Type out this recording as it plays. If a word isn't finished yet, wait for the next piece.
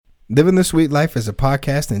Living the Sweet Life is a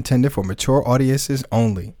podcast intended for mature audiences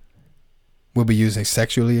only. We'll be using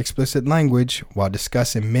sexually explicit language while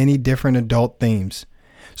discussing many different adult themes.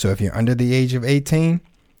 So if you're under the age of 18,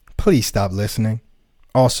 please stop listening.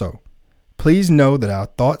 Also, please know that our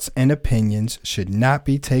thoughts and opinions should not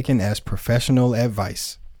be taken as professional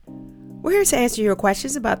advice. We're here to answer your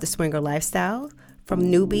questions about the swinger lifestyle, from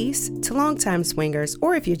newbies to longtime swingers,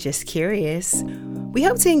 or if you're just curious. We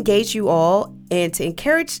hope to engage you all and to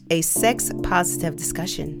encourage a sex-positive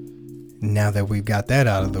discussion. Now that we've got that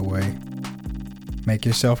out of the way, make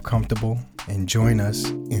yourself comfortable and join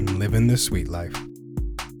us in Living the Sweet Life.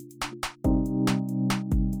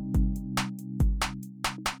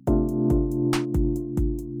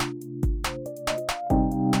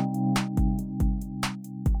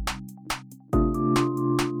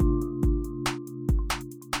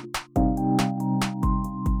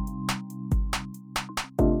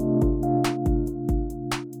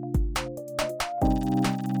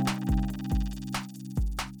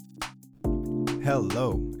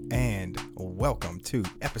 Hello and welcome to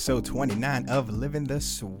episode 29 of Living the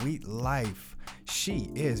Sweet Life. She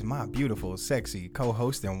is my beautiful, sexy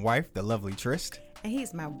co-host and wife, the lovely Trist. And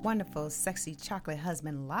he's my wonderful, sexy chocolate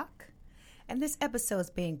husband, Locke. And this episode is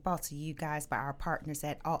being brought to you guys by our partners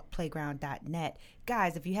at altplayground.net.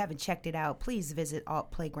 Guys, if you haven't checked it out, please visit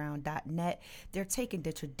altplayground.net. They're taking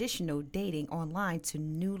the traditional dating online to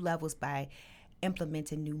new levels by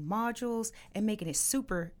implementing new modules and making it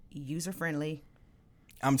super user-friendly.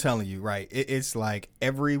 I'm telling you, right? It's like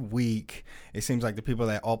every week, it seems like the people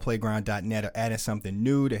at allplayground.net are adding something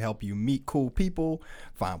new to help you meet cool people,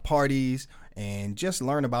 find parties, and just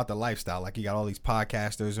learn about the lifestyle. Like you got all these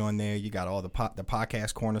podcasters on there. You got all the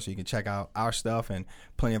podcast corner so you can check out our stuff and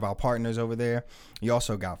plenty of our partners over there. You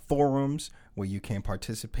also got forums where you can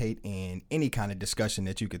participate in any kind of discussion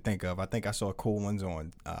that you could think of. I think I saw cool ones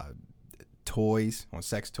on toys, on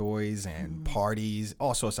sex toys and parties,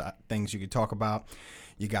 all sorts of things you could talk about.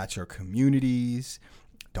 You got your communities.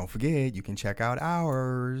 Don't forget, you can check out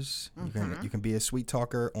ours. You can be a sweet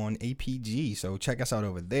talker on APG. So check us out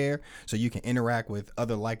over there so you can interact with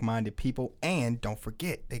other like-minded people. And don't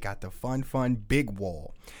forget, they got the fun big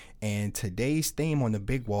wall. And today's theme on the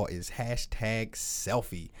big wall is hashtag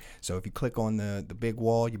selfie. So if you click on the big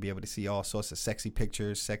wall, you'll be able to see all sorts of sexy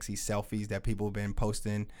pictures, sexy selfies that people have been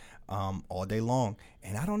posting all day long.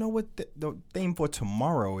 And I don't know what the theme for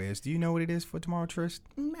tomorrow is. Do you know what it is for tomorrow, Trist?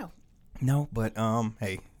 No, but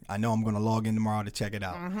hey, I know I'm going to log in tomorrow to check it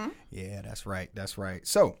out. Yeah, that's right.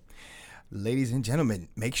 So, ladies and gentlemen,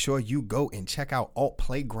 make sure you go and check out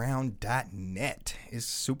altplayground.net. It's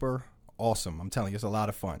super awesome. I'm telling you, it's a lot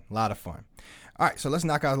of fun. All right, so let's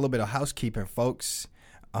knock out a little bit of housekeeping, folks.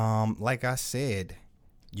 Like I said,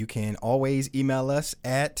 you can always email us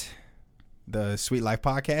at the Sweet Life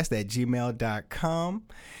Podcast at gmail.com.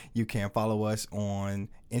 You can follow us on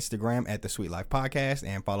Instagram at the Sweet Life Podcast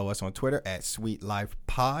and follow us on Twitter at Sweet Life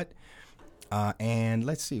Pod. And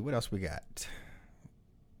let's see what else we got.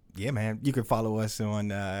 Yeah, man, you can follow us on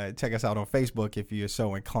check us out on Facebook if you're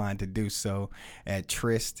so inclined to do so at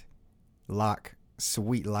Trist Locke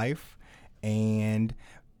Sweet Life. And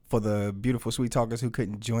for the beautiful sweet talkers who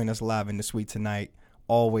couldn't join us live in the suite tonight,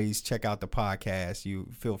 always check out the podcast. You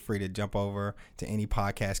feel free to jump over to any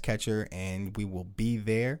podcast catcher and we will be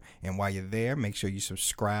there. And while you're there, make sure you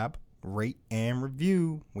subscribe, rate, and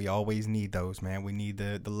review. We always need those, man. We need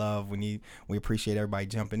the love. We appreciate everybody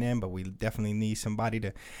jumping in, but we definitely need somebody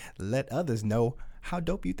to let others know how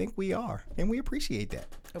dope you think we are. And we appreciate that.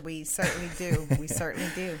 We certainly do.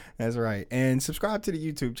 That's right. And subscribe to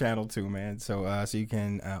the YouTube channel too, man. So you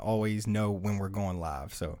can always know when we're going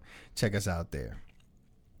live. So check us out there.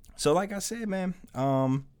 So like I said, man,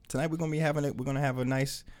 tonight we're gonna have a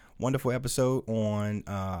nice, wonderful episode on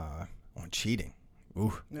cheating.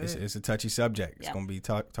 Ooh, it's a touchy subject. It's gonna be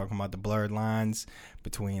talking about the blurred lines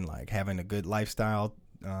between like having a good lifestyle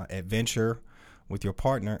adventure with your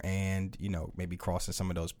partner and, you know, maybe crossing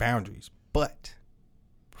some of those boundaries. But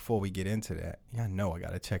before we get into that, I know I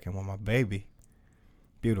gotta check in with my baby.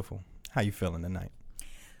 Beautiful. How you feeling tonight?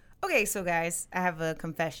 Okay, so guys, I have a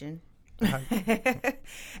confession. I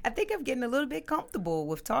think I'm getting a little bit comfortable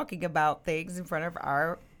with talking about things in front of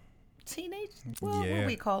our teenage. Well, what do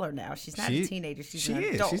we call her now? She's not a teenager. She's an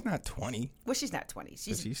adult. She's not 20. Well, she's not 20.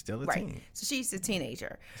 She's still a right. teen. So she's a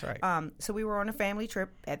teenager. That's right. So we were on a family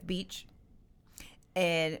trip at the beach,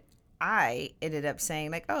 and I ended up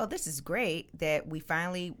saying like, "Oh, this is great that we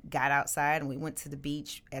finally got outside and we went to the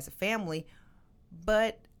beach as a family,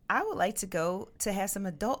 but I would like to go to have some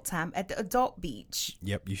adult time at the adult beach."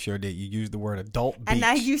 Yep, you sure did. You used the word adult beach. And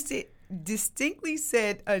I used it distinctly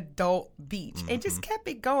said adult beach and just kept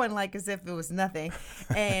it going like as if it was nothing.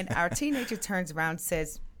 And our teenager turns around and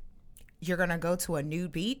says, "You're going to go to a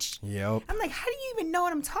nude beach?" Yep. I'm like, how do you even know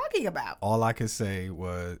what I'm talking about? All I could say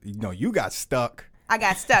was, you got stuck. I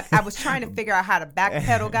got stuck. I was trying to figure out how to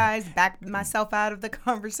backpedal, guys, back myself out of the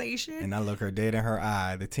conversation. And I look her dead in her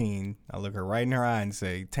eye, the teen. I look her right in her eye and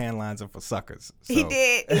say, "Tan lines are for suckers." So, he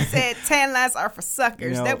did. He said, "Tan lines are for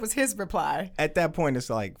suckers." That was his reply. At that point, it's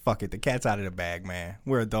like, fuck it. The cat's out of the bag, man.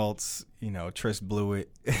 We're adults. Trish blew it.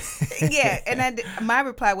 Yeah. And my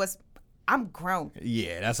reply was, "I'm grown."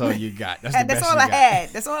 Yeah, that's all you got. That's the That's best all you I got. had.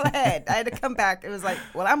 That's all I had. I had to come back. It was like,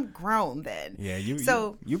 well, I'm grown then. Yeah, you've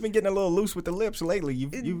been getting a little loose with the lips lately.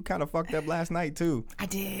 You kind of fucked up last night too. I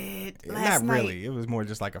did. Not really. It was more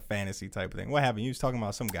just like a fantasy type of thing. What happened? You was talking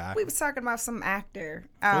about some guy. We was talking about some actor.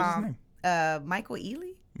 What's his name? Michael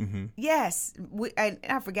Ealy. Mm-hmm. Yes.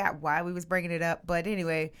 I forgot why we was bringing it up, but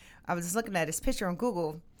anyway, I was just looking at his picture on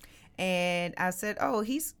Google, and I said, "Oh,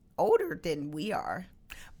 he's older than we are,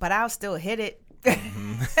 but I'll still hit it."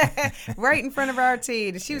 Right in front of our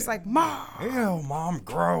teen, and she was like, "Mom, Ew, Mom,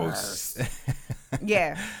 gross."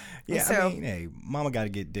 yeah, Yeah, so, hey, Mama got to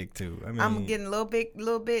get dick too. I'm getting a little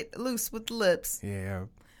bit loose with the lips. Yeah,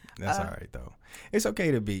 that's all right though. It's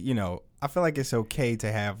okay to be, I feel like it's okay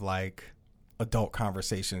to have like adult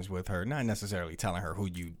conversations with her, not necessarily telling her who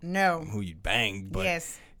you banged, but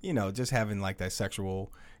yes, just having like that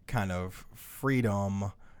sexual kind of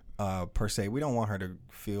freedom. Per se, we don't want her to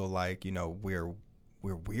feel like we're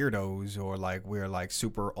weirdos or like we're like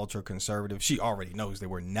super ultra conservative. She already knows that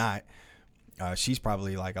we're not. She's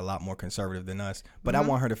probably like a lot more conservative than us, but I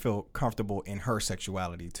want her to feel comfortable in her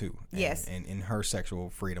sexuality too. Yes, and in her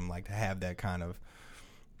sexual freedom, like to have that kind of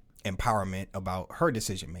empowerment about her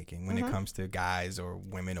decision making when it comes to guys or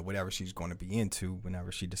women or whatever she's going to be into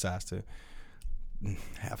whenever she decides to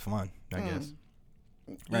have fun. I guess.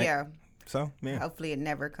 Right? Yeah. So, yeah. Hopefully it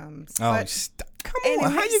never comes. Oh, But come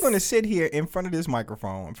on. How are you going to sit here in front of this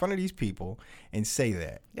microphone, in front of these people, and say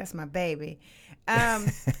that? That's my baby.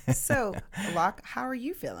 So, Locke, how are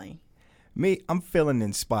you feeling? Me, I'm feeling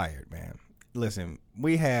inspired, man. Listen,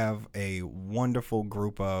 we have a wonderful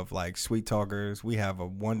group of like sweet talkers. We have a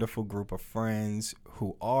wonderful group of friends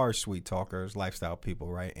who are sweet talkers, lifestyle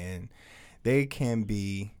people, right? And they can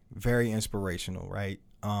be very inspirational, right?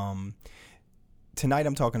 Tonight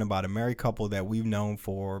I'm talking about a married couple that we've known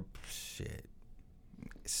for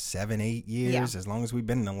 7-8 years, as long as we've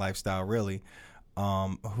been in the lifestyle, really,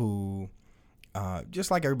 who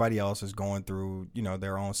just like everybody else is going through,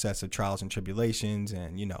 their own sets of trials and tribulations,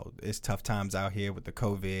 and it's tough times out here with the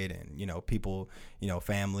COVID and people,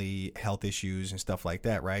 family health issues and stuff like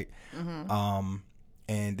that, right?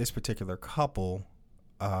 And this particular couple,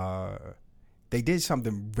 they did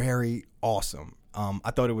something very awesome.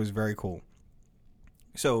 I thought it was very cool.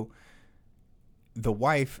 So the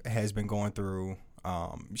wife has been going through,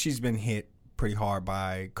 she's been hit pretty hard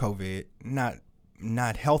by COVID,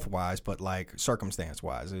 not health wise, but like circumstance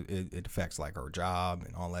wise. It affects like her job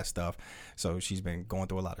and all that stuff. So she's been going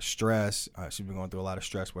through a lot of stress. She's been going through a lot of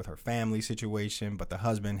stress with her family situation, but the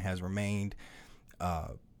husband has remained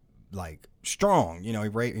like strong.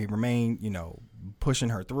 He remained, pushing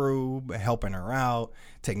her through, helping her out,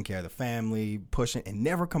 taking care of the family, pushing and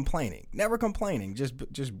never complaining,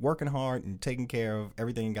 just working hard and taking care of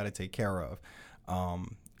everything you got to take care of.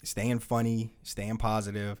 Staying funny, staying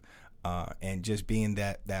positive, and just being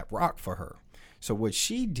that rock for her. So what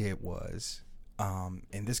she did was,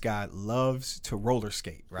 and this guy loves to roller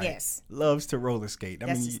skate, right? Yes. Loves to roller skate.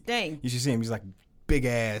 That's his thing. You should see him. He's like big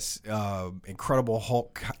ass, Incredible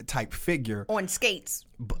Hulk type figure on skates,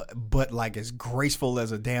 but like as graceful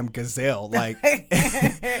as a damn gazelle. Like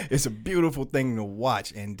it's a beautiful thing to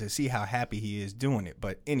watch and to see how happy he is doing it.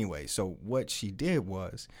 But anyway, so what she did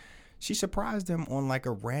was she surprised him on like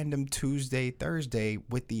a random Tuesday, Thursday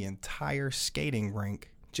with the entire skating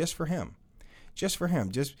rink just for him, just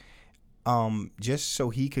so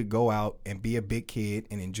he could go out and be a big kid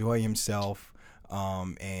and enjoy himself.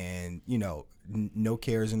 And no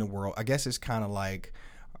cares in the world. I guess it's kind of like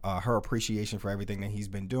her appreciation for everything that he's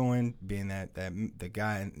been doing, being that the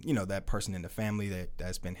guy and that person in the family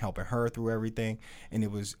that's been helping her through everything. And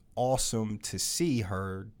it was awesome to see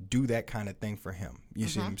her do that kind of thing for him. You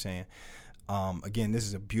see what I'm saying? Again, this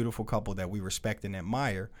is a beautiful couple that we respect and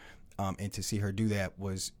admire, and to see her do that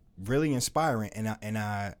was really inspiring. And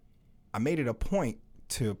I made it a point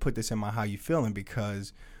to put this in my How You Feeling,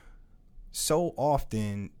 because so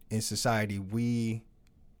often in society, we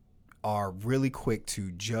are really quick to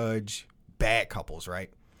judge bad couples, right?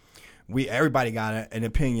 everybody got an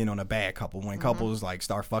opinion on a bad couple. When couples like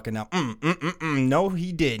start fucking up, no,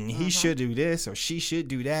 he didn't. He should do this or she should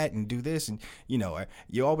do that and do this. And, you know,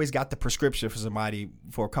 you always got the prescription for somebody,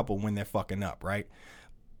 for a couple when they're fucking up, right?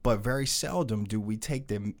 But very seldom do we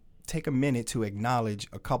take a minute to acknowledge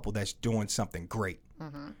a couple that's doing something great.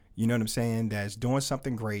 You know what I'm saying? That's doing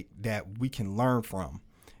something great that we can learn from,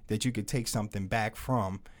 that you could take something back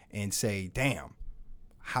from and say, damn,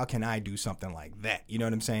 how can I do something like that? You know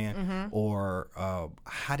what I'm saying? Or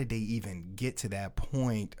how did they even get to that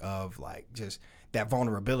point of like just that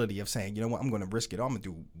vulnerability of saying, you know what, I'm going to risk it. I'm going to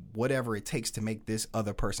do whatever it takes to make this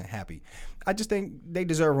other person happy. I just think they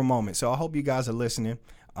deserve a moment. So I hope you guys are listening.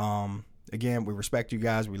 Again, we respect you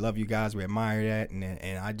guys. We love you guys. We admire that.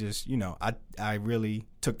 And I just, you know, I really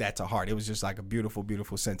took that to heart. It was just like a beautiful,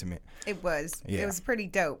 beautiful sentiment. It was. Yeah. It was pretty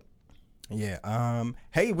dope. Yeah.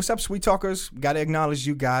 Hey, what's up, Sweet Talkers? Got to acknowledge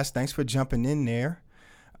you guys. Thanks for jumping in there.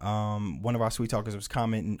 One of our Sweet Talkers was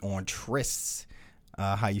commenting on Tris.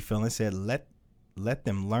 How you feeling? Said, let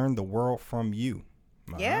them learn the world from you.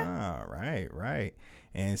 Yeah. Right.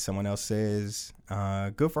 And someone else says,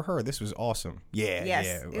 good for her. This was awesome. Yeah. Yes,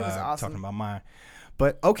 yeah. it was awesome. Talking about mine.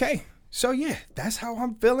 But okay. So yeah, that's how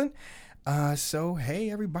I'm feeling. So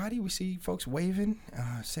hey, everybody, we see folks waving,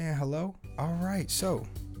 saying hello. All right. So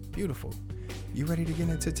beautiful. You ready to get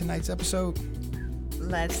into tonight's episode?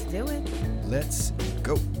 Let's do it. Let's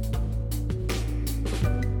go.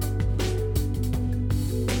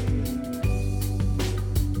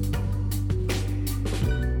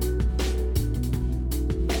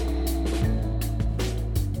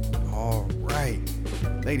 All right.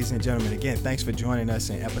 Ladies and gentlemen, again, thanks for joining us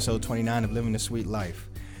in episode 29 of Living the Sweet Life.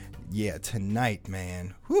 Yeah, tonight,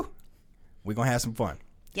 man, we're going to have some fun.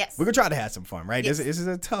 Yes. We're going to try to have some fun, right? Yes. This is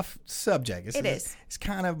a tough subject. It is. It's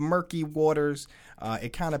kind of murky waters.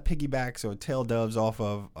 It kind of piggybacks or tail doves off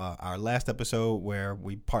of our last episode where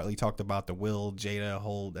we partly talked about the Will, Jada,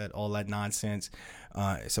 all that nonsense.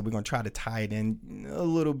 So we're going to try to tie it in a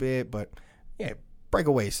little bit, but yeah, break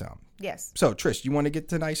away some. Yes. So, Trish, you want to get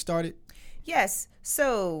tonight started? Yes.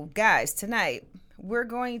 So, guys, tonight we're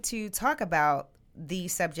going to talk about the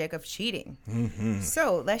subject of cheating.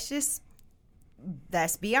 So let's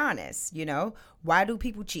be honest, you know, why do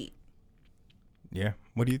people cheat? Yeah.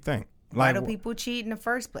 What do you think? Why do people cheat in the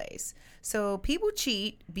first place? So people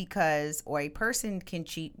cheat or a person can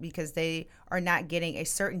cheat because they are not getting a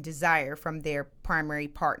certain desire from their primary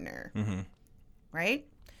partner. Right?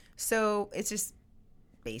 So it's just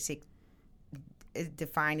basic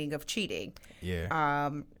defining of cheating. Yeah.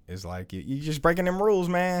 It's like you're just breaking them rules,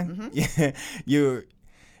 man. Yeah. You're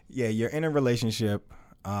in a relationship,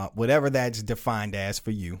 whatever that's defined as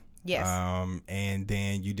for you. Yes. And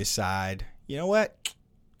then you decide, you know what?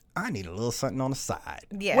 I need a little something on the side.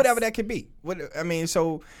 Yes. Whatever that could be.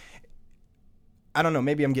 So I don't know.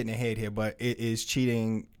 Maybe I'm getting ahead here, but is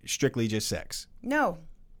cheating strictly just sex? No.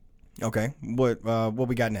 Okay. What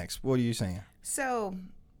we got next? What are you saying? So,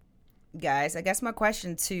 guys, I guess my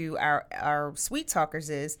question to our Sweet Talkers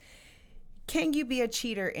is, can you be a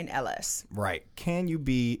cheater in LS? Right. Can you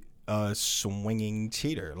be a swinging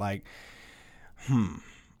cheater? Like,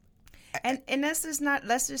 And let's just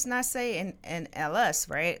not say in LS,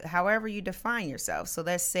 right? However you define yourself. So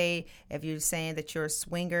let's say if you're saying that you're a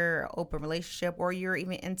swinger, or open relationship, or you're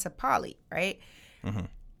even into poly, right?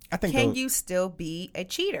 I think can you still be a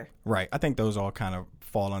cheater? Right. I think those all kind of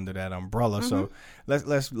fall under that umbrella. So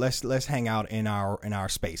let's hang out in our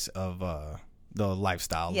space of the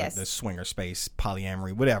lifestyle, Yes. the swinger space,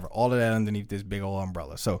 polyamory, whatever. All of that underneath this big old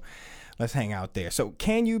umbrella. So let's hang out there. So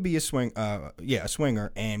can you be a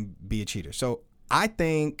swinger and be a cheater? So I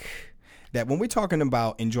think that when we're talking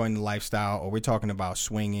about enjoying the lifestyle or we're talking about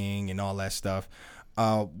swinging and all that stuff,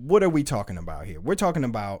 what are we talking about here? We're talking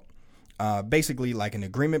about basically like an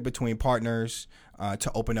agreement between partners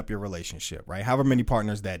to open up your relationship, right? However many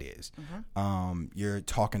partners that is. You're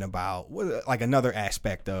talking about like another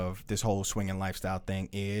aspect of this whole swinging lifestyle thing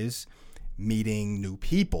is meeting new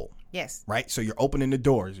people. Yes. Right. So you're opening the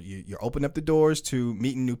doors. You're opening up the doors to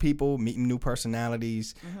meeting new people, meeting new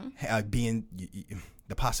personalities, being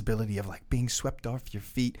the possibility of like being swept off your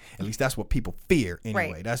feet. At least that's what people fear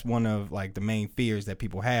anyway. Right. That's one of like the main fears that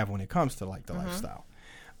people have when it comes to like the lifestyle.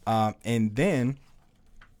 And then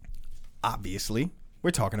obviously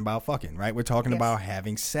we're talking about fucking, right? We're talking about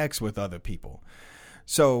having sex with other people.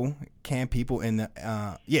 So can people in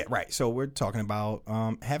the, So we're talking about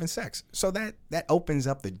having sex. So that opens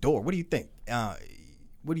up the door. What do you think?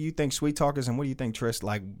 What do you think, Sweet Talkers, and what do you think, Trish,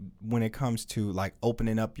 like when it comes to like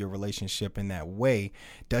opening up your relationship in that way,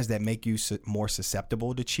 does that make you more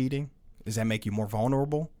susceptible to cheating? Does that make you more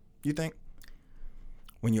vulnerable, you think?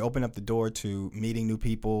 when you open up the door to meeting new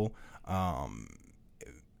people,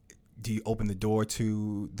 do you open the door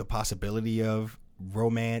to the possibility of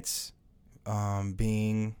romance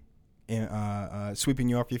being sweeping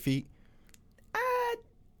you off your feet?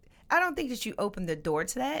 I don't think that you open the door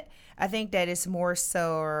to that. I think that it's more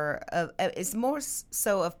so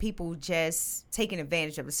of people just taking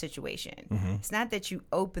advantage of the situation. Mm-hmm. It's not that you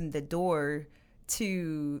open the door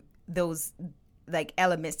to those like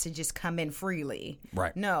elements to just come in freely.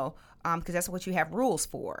 Right. No, because that's what you have rules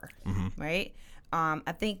for. Mm-hmm. Right.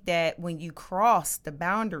 I think that when you cross the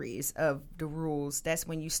boundaries of the rules, that's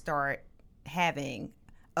when you start having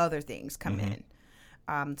other things come mm-hmm. in.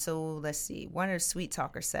 So let's see. One of the sweet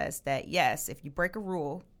talkers says that, yes, if you break a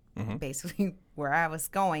rule, mm-hmm. basically where I was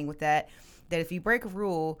going with that if you break a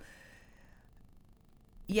rule,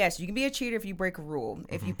 yes, you can be a cheater if you break a rule.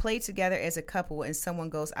 Mm-hmm. If you play together as a couple and someone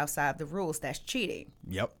goes outside the rules, that's cheating.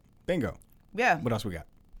 Yep. Bingo. Yeah. What else we got?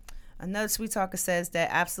 Another sweet talker says that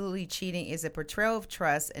absolutely cheating is a portrayal of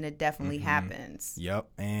trust, and it definitely mm-hmm. happens. Yep.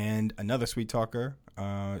 And another sweet talker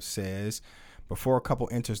says, before a couple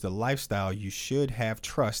enters the lifestyle, you should have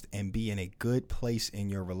trust and be in a good place in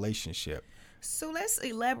your relationship. So let's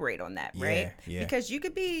elaborate on that, right? Yeah. Because you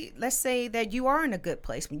could be, let's say that you are in a good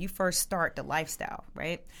place when you first start the lifestyle,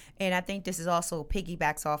 right? And I think this is also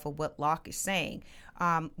piggybacks off of what Locke is saying.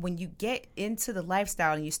 When you get into the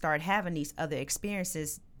lifestyle and you start having these other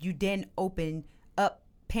experiences, you then open up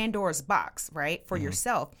Pandora's box, right? For mm-hmm.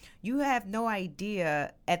 yourself. You have no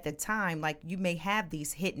idea at the time, like you may have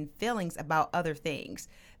these hidden feelings about other things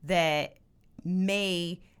that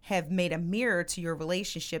may have made a mirror to your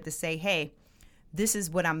relationship to say, hey, this is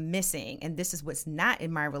what I'm missing and this is what's not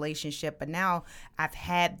in my relationship. But now I've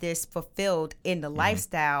had this fulfilled in the mm-hmm.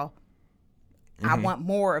 lifestyle. Mm-hmm. I want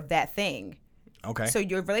more of that thing. Okay. So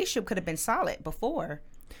your relationship could have been solid before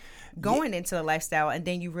going into the lifestyle, and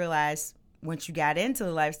then you realize once you got into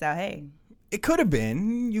the lifestyle, hey, it could have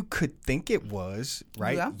been. You could think it was,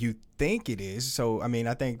 right? Yeah. You think it is. So I mean,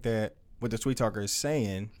 I think that what the sweet talker is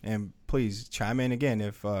saying, and please chime in again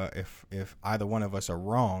if either one of us are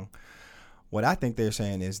wrong. What I think they're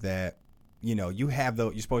saying is that, you know, you're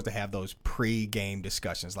supposed to have those pre-game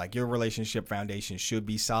discussions. Like your relationship foundation should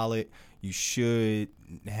be solid. You should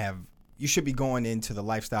be going into the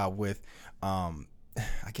lifestyle with,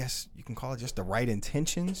 I guess you can call it just the right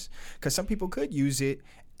intentions, because some people could use it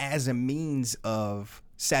as a means of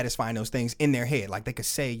satisfying those things in their head. Like they could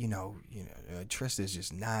say, Trista's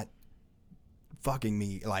just not fucking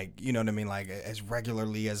me, like, you know what I mean, like as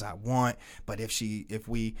regularly as I want. But if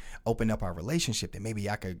we open up our relationship, then maybe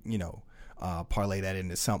I could, parlay that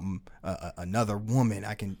into something, another woman.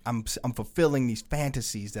 I'm fulfilling these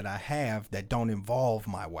fantasies that I have that don't involve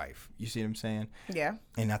my wife. You see what I'm saying? Yeah.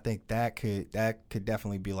 And I think that could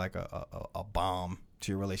definitely be like a bomb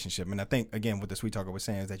to your relationship. And I think, again, what the sweet talker was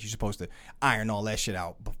saying is that you're supposed to iron all that shit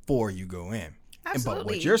out before you go in. Absolutely. But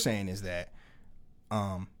what you're saying is that,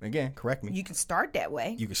 again, correct me. You can start that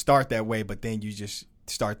way. You can start that way, but then you just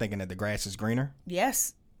start thinking that the grass is greener.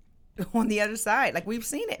 Yes. On the other side, like we've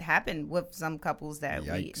seen it happen with some couples that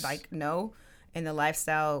Yikes. we like know in the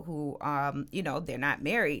lifestyle who, they're not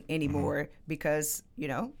married anymore mm-hmm. because,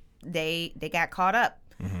 they got caught up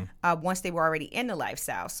mm-hmm. Once they were already in the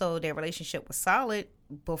lifestyle. So their relationship was solid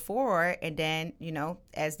before, and then,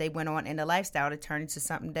 as they went on in the lifestyle, it turned into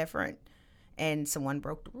something different and someone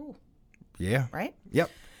broke the rule. Yeah. Right? Yep.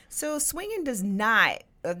 So swinging does not,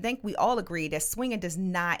 I think we all agree that swinging does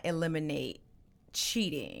not eliminate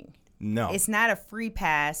cheating. No. It's not a free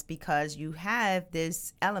pass, because you have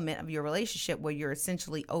this element of your relationship where you're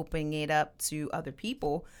essentially opening it up to other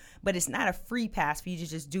people, but it's not a free pass for you to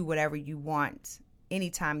just do whatever you want,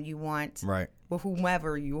 anytime you want, right, with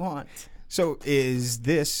whomever you want. So is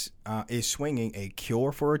swinging a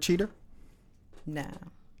cure for a cheater? No.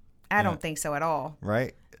 I don't think so at all.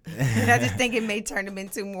 Right? I just think it may turn him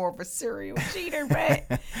into more of a serial cheater,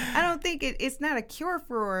 but I don't think it's not a cure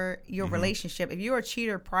for your mm-hmm. relationship. If you're a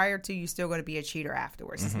cheater prior to, you're still going to be a cheater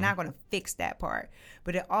afterwards. Mm-hmm. It's not going to fix that part,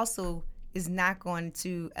 but it also is not going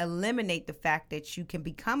to eliminate the fact that you can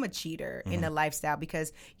become a cheater mm-hmm. in the lifestyle,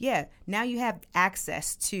 because now you have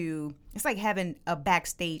access to, it's like having a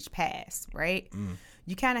backstage pass, right?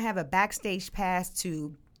 You kind of have a backstage pass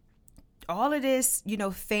to all of this,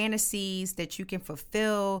 fantasies that you can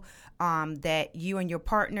fulfill, that you and your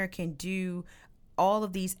partner can do all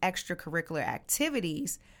of these extracurricular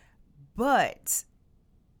activities, but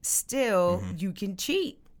still mm-hmm. you can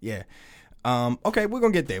cheat. Yeah. Okay, we're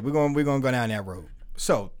going to get there. We're going to go down that road.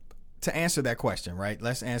 So to answer that question, right,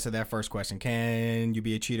 let's answer that first question. Can you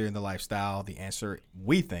be a cheater in the lifestyle? The answer,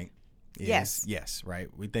 we think, is yes, right?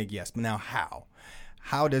 We think yes. But now how?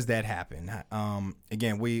 how does that happen?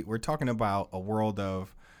 Again, we're talking about a world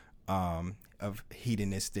of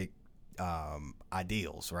hedonistic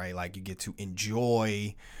ideals, right? Like you get to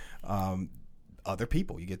enjoy other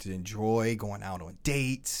people. You get to enjoy going out on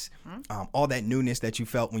dates, all that newness that you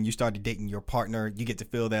felt when you started dating your partner. You get to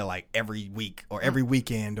feel that like every week or every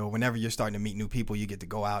weekend or whenever you're starting to meet new people, you get to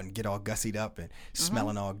go out and get all gussied up and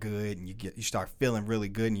smelling all good, and you start feeling really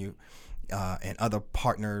good, and and other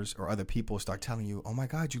partners or other people start telling you, oh my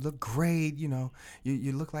God, you look great. You know,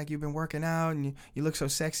 you look like you've been working out, and you look so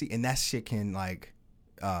sexy. And that shit can like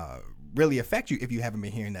really affect you if you haven't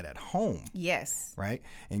been hearing that at home. Yes. Right?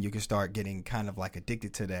 And you can start getting kind of like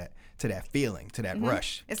addicted to that feeling, to that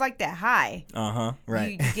rush. It's like that high.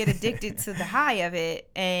 Right. You get addicted to the high of it,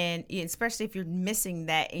 and especially if you're missing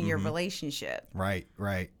that in your relationship. Right.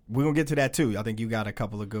 We're going to get to that too. I think you got a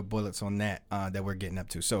couple of good bullets on that that we're getting up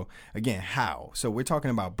to. So again, how? So we're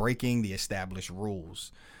talking about breaking the established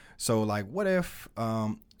rules. So like what if,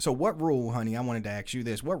 so what rule, honey, I wanted to ask you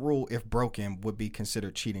this. What rule, if broken, would be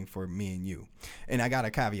considered cheating for me and you? And I got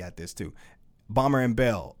to caveat this too. Bomber and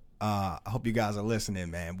Bell, I hope you guys are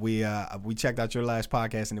listening, man. We checked out your last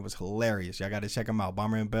podcast and it was hilarious. Y'all got to check them out.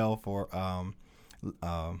 Bomber and Bell for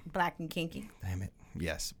Black and Kinky. Damn it.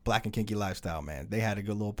 Yes. Black and Kinky Lifestyle, man. They had a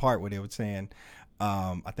good little part where they were saying,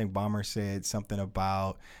 I think Bomber said something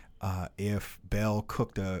about if Bell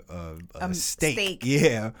cooked a steak,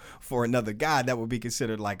 for another guy, that would be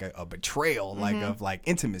considered like a betrayal, like of like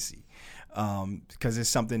intimacy, because it's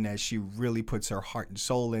something that she really puts her heart and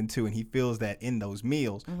soul into, and he feels that in those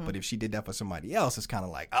meals. But if she did that for somebody else, it's kind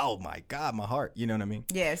of like, oh my God, my heart. You know what I mean?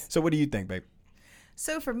 Yes. So what do you think, babe?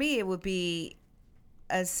 So for me, it would be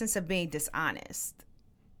a sense of being dishonest.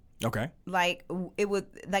 Okay. Like it would,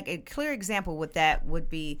 like a clear example with that would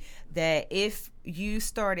be that if you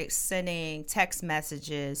started sending text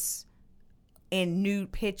messages and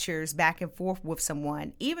nude pictures back and forth with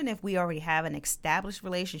someone, even if we already have an established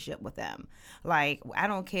relationship with them, like I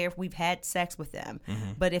don't care if we've had sex with them,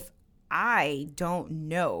 but if I don't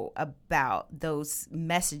know about those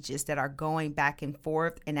messages that are going back and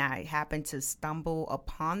forth and I happen to stumble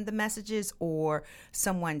upon the messages, or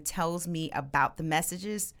someone tells me about the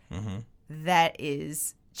messages, that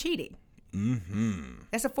is cheating.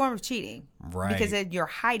 That's a form of cheating. Right. Because you're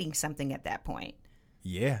hiding something at that point.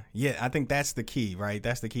 Yeah. I think that's the key, right?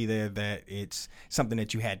 That's the key there, that it's something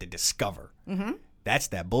that you had to discover. That's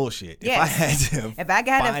that bullshit. Yes. If I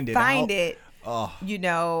had to find it, you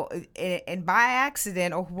know, and by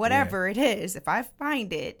accident or whatever it is, if I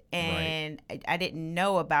find it and I didn't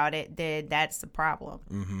know about it, then that's the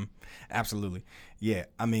problem. Absolutely. Yeah.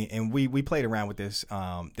 I mean, and we played around with this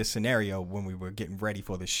this scenario when we were getting ready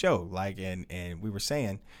for the show, like, and we were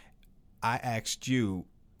saying, I asked you,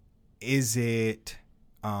 is it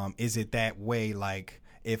that way, like,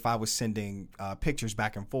 if I was sending pictures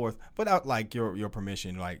back and forth without like your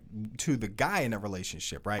permission, like to the guy in a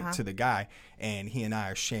relationship, right? To the guy, and he and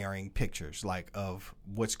I are sharing pictures like of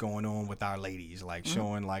what's going on with our ladies, like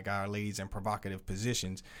showing like our ladies in provocative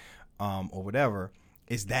positions, or whatever.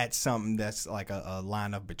 Is that something that's like a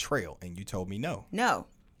line of betrayal? And you told me no. No.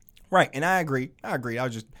 Right. And I agree. I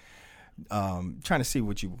was just trying to see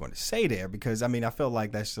what you were going to say there, because I mean, I feel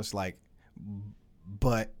like that's just like,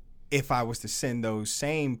 but if I was to send those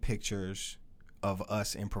same pictures of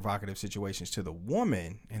us in provocative situations to the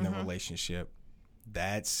woman in the relationship,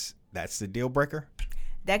 that's the deal breaker.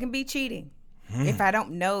 That can be cheating. If I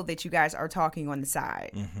don't know that you guys are talking on the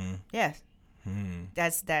side. Yes.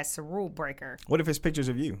 That's a rule breaker. What if it's pictures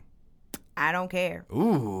of you? I don't care.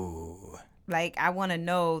 Ooh. Like, I want to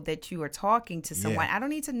know that you are talking to someone. I don't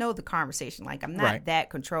need to know the conversation. Like, I'm not that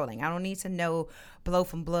controlling. I don't need to know blow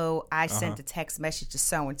from blow. I sent a text message to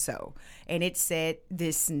so-and-so, and it said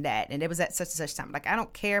this and that, and it was at such and such time. Like, I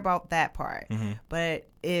don't care about that part. But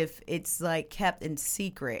if it's, like, kept in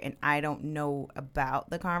secret and I don't know about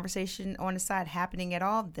the conversation on the side happening at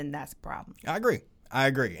all, then that's a problem. I agree.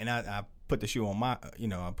 And I put the shoe on I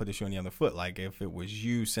put the shoe on the other foot. Like, if it was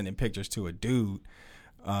you sending pictures to a dude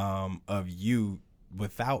of you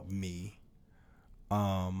without me,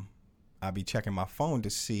 I'd be checking my phone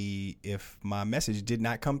to see if my message did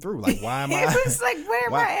not come through. Like, why am I? It was like, where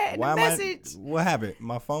am I at? The message. What happened?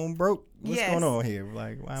 My phone broke? What's going on here?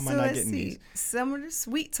 Like, why am I not getting these? Some of the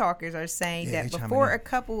sweet talkers are saying that before a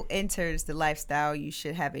couple enters the lifestyle, you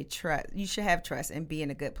should have trust. You should have trust and be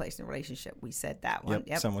in a good place in a relationship. We said that one.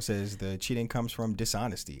 Yep. Someone says the cheating comes from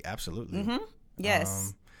dishonesty. Absolutely.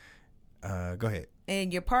 Yes. Go ahead.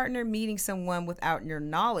 And your partner meeting someone without your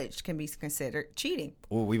knowledge can be considered cheating.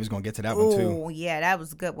 Oh, we was going to get to that one too. Oh, yeah, that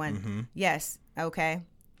was a good one. Yes. Okay.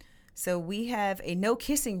 So we have a no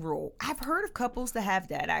kissing rule. I've heard of couples that have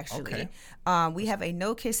that actually. Okay. We have a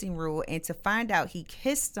no kissing rule, and to find out he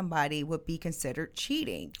kissed somebody would be considered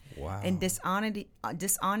cheating. Wow. And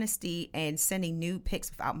dishonesty and sending nude pics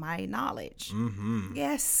without my knowledge. Mm-hmm.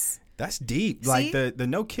 Yes. That's deep. See? Like the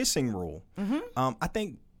no kissing rule. Mm-hmm.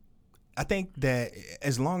 I think that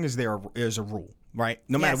as long as there is a rule, right?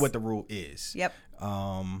 No matter Yes. what the rule is. Yep.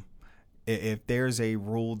 If there's a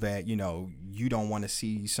rule that, you know, you don't want to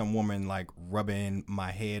see some woman like rubbing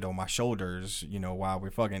my head or my shoulders, you know, while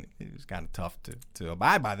we're fucking, it's kind of tough to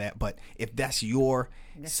abide by that. But if that's your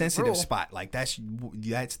sensitive spot, like that's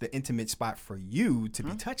the intimate spot for you to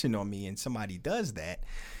be touching on me, and somebody does that,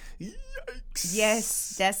 yikes.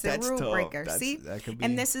 Yes, that's a rule tough. breaker. See,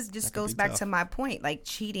 and this is just goes back to my point. Like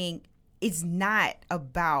cheating is not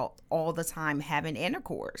about all the time having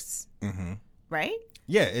intercourse, right?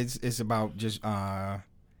 Yeah, it's about just that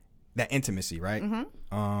intimacy, right?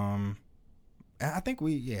 I think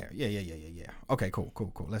yeah. Okay,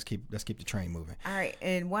 cool. Let's keep the train moving. All right,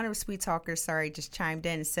 and one of the Sweet Talkers, just chimed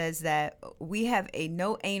in and says that we have a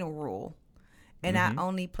no anal rule, and I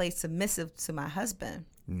only play submissive to my husband.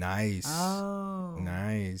 Nice. Oh,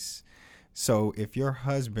 nice. So if your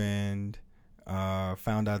husband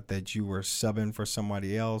found out that you were subbing for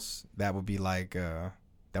somebody else, that would be like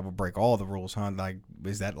that would break all the rules, huh? Like,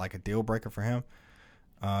 is that like a deal breaker for him?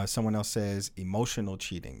 Someone else says emotional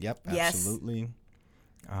cheating. Yep, absolutely.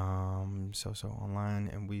 Yes. So online,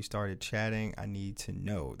 and we started chatting. I need to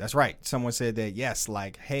know. That's right. Someone said that. Yes,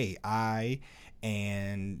 like, hey, I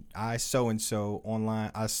so and so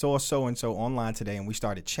online. I saw so and so online today, and we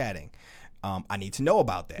started chatting. I need to know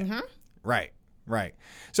about that. Right.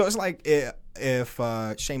 So it's like if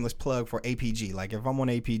shameless plug for APG. Like if I'm on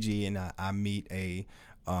APG and I meet a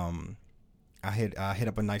I hit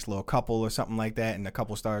up a nice little couple or something like that, and the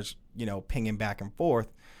couple starts, you know, pinging back and forth,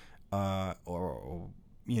 or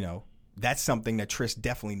you know, that's something that Trish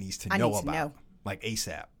definitely needs to know about, like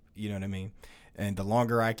ASAP. You know what I mean? And the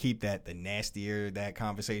longer I keep that, the nastier that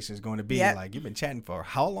conversation is going to be. Yep. Like, you've been chatting for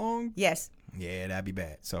how long? Yes. Yeah, that'd be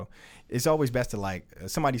bad. So it's always best to, like,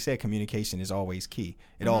 somebody said communication is always key.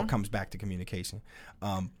 It all comes back to communication.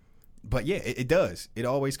 But yeah, it does. It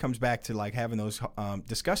always comes back to like having those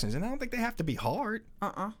discussions, and I don't think they have to be hard.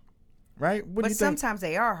 Right? But sometimes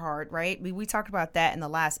they are hard, right? We talked about that in the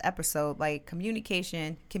last episode. Like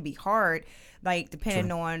communication can be hard, like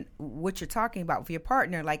depending on what you're talking about with your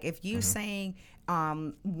partner. Like if you saying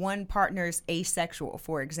one partner is asexual,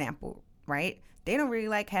 for example, right? They don't really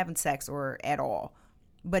like having sex or at all,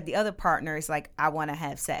 but the other partner is like, I want to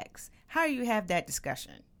have sex. How do you have that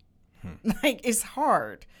discussion? Like it's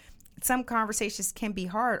hard. Some conversations can be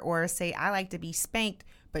hard, or say, I like to be spanked,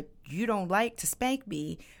 but you don't like to spank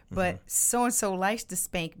me, but so-and-so likes to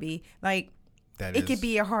spank me. Like, it could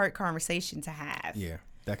be a hard conversation to have. Yeah.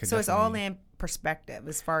 That could so it's all in perspective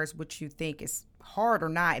as far as what you think is hard or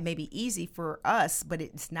not. It may be easy for us, but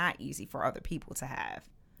it's not easy for other people to have.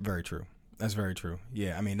 Very true. That's very true.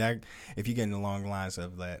 Yeah, I mean, that if you get in the long lines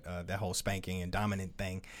of that whole spanking and dominant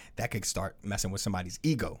thing, that could start messing with somebody's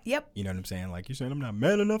ego. Yep. You know what I'm saying? Like, you saying I'm not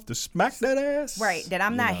man enough to smack that ass? Right. That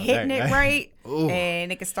I'm not hitting it right.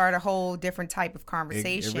 And it could start a whole different type of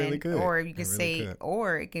conversation. It really could. Or you could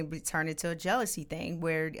or it can be turned into a jealousy thing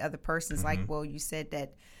where the other person's like, well, you said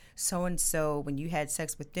that so-and-so, when you had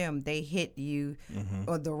sex with them, they hit you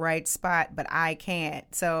on the right spot, but I can't.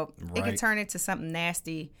 So it can turn into something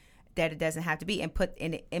nasty that it doesn't have to be, and put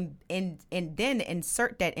in and then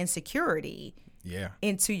insert that insecurity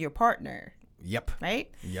into your partner. Yep. Right?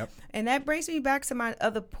 Yep. And that brings me back to my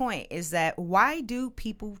other point, is that why do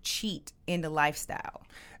people cheat in the lifestyle?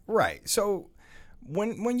 Right. So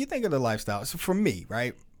when you think of the lifestyle, so for me,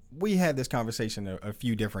 right, we had this conversation a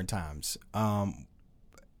few different times. And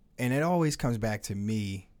it always comes back to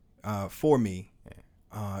me, for me,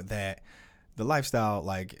 that the lifestyle,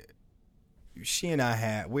 like, she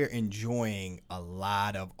and we're enjoying a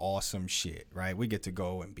lot of awesome shit, right? We get to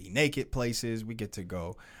go and be naked places. We get to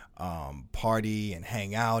go party and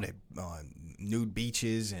hang out at nude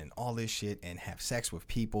beaches and all this shit, and have sex with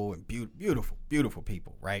people and beautiful, beautiful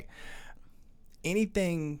people, right?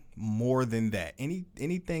 Anything more than that,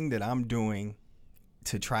 anything that I'm doing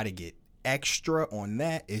to try to get extra on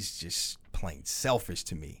that is just plain selfish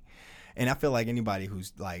to me. And I feel like anybody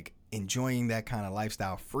who's like enjoying that kind of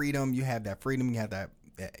lifestyle freedom, you have that freedom, you have that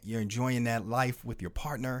you're enjoying that life with your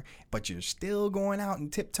partner, but you're still going out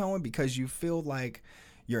and tiptoeing because you feel like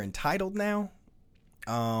you're entitled now.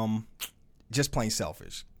 Just plain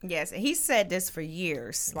selfish. Yes, and he said this for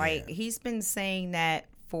years. Like he's been saying that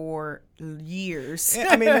for years.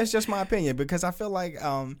 I mean, that's just my opinion, because I feel like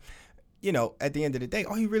at the end of the day,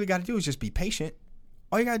 all you really got to do is just be patient.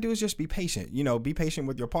 All you got to do is just be patient. Be patient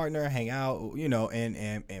with your partner, hang out,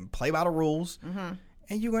 and play by the rules. Mm-hmm.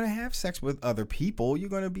 And you're going to have sex with other people. You're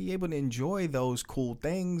going to be able to enjoy those cool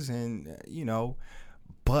things. And,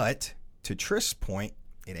 but to Trish's point,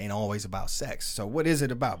 it ain't always about sex. So what is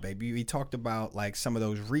it about, baby? We talked about like some of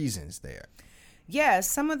those reasons there. Yeah,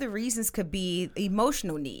 some of the reasons could be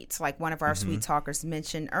emotional needs, like one of our sweet talkers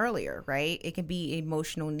mentioned earlier, right? It can be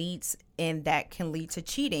emotional needs, and that can lead to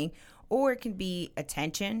cheating, or it can be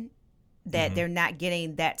attention, that they're not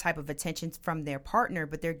getting that type of attention from their partner,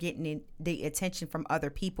 but they're getting the attention from other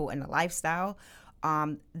people in the lifestyle,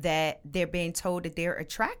 that they're being told that they're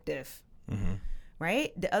attractive,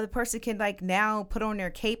 right? The other person can like now put on their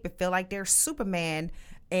cape and feel like they're Superman,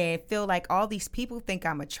 and feel like all these people think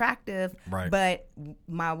I'm attractive, right, but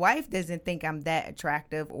my wife doesn't think I'm that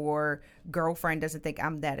attractive, or girlfriend doesn't think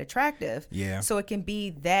I'm that attractive. Yeah. So it can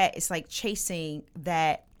be that it's like chasing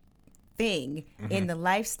that thing in the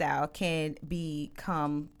lifestyle can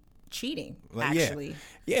become cheating, actually.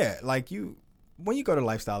 Yeah. Like when you go to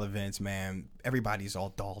lifestyle events, man, everybody's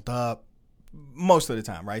all dolled up most of the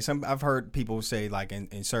time, right? I've heard people say like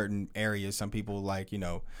in certain areas, some people like,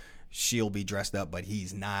 she'll be dressed up, but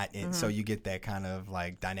he's not. And so you get that kind of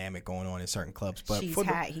like dynamic going on in certain clubs. But she's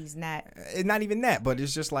hot, he's not. Not even that, but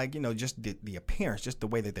it's just like, just the appearance, just the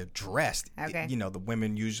way that they're dressed. Okay. The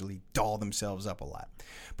women usually doll themselves up a lot.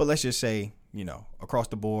 But let's just say, across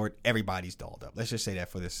the board, everybody's dolled up. Let's just say that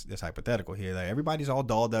for this hypothetical here, that everybody's all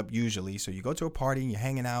dolled up usually. So you go to a party and you're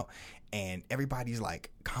hanging out and everybody's like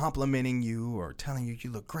complimenting you or telling you,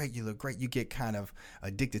 you look great. You get kind of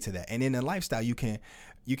addicted to that. And in a lifestyle, you can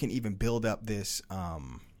even build up this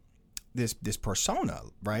this persona,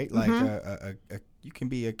 right? Like you can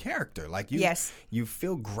be a character. Like you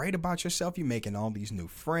feel great about yourself. You're making all these new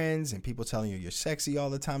friends and people telling you you're sexy all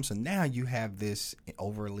the time. So now you have this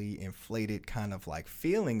overly inflated kind of like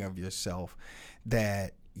feeling of yourself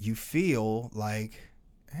that you feel like,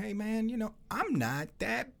 hey man, I'm not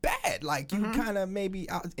that bad. Like you kind of maybe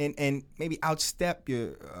and maybe outstep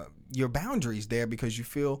your boundaries there because you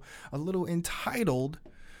feel a little entitled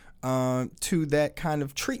to that kind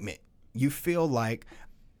of treatment. You feel like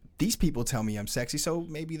these people tell me I'm sexy, so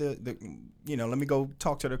maybe let me go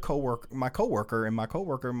talk to my coworker, and my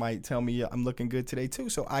coworker might tell me I'm looking good today too,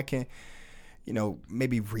 so I can,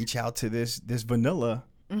 maybe reach out to this vanilla,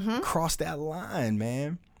 cross that line,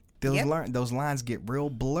 man. Those lines get real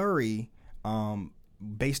blurry,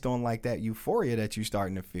 based on like that euphoria that you're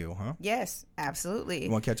starting to feel, huh? Yes, absolutely.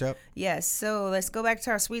 You want to catch up? Yes. So let's go back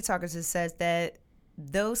to our sweet talkers. It says that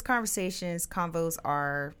those convos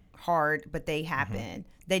are hard, but they happen.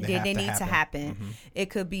 They need to happen. It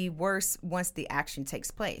could be worse once the action takes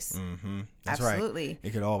place. That's absolutely right.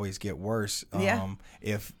 It could always get worse.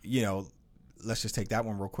 If let's just take that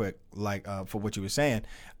one real quick. Like for what you were saying,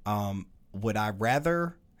 would I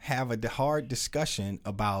rather have a hard discussion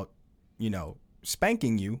about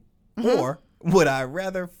spanking you, or would I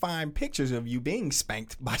rather find pictures of you being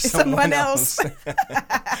spanked by someone else?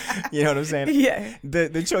 You know what I'm saying? Yeah.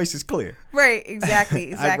 The choice is clear. Right,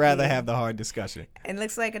 exactly. I'd rather have the hard discussion. And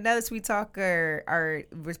looks like another sweet talker are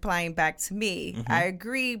replying back to me. I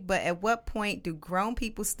agree, but at what point do grown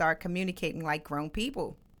people start communicating like grown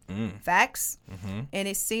people? Facts. And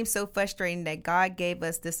it seems so frustrating that God gave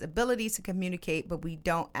us this ability to communicate, but we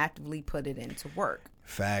don't actively put it into work.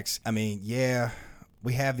 Facts. I mean, yeah,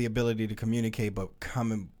 we have the ability to communicate, but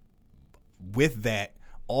coming with that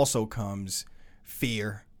also comes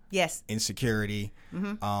fear. Yes. Insecurity,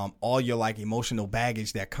 all your like emotional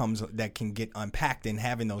baggage that can get unpacked in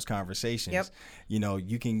having those conversations. Yep.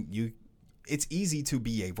 It's easy to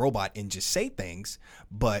be a robot and just say things,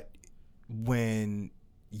 but when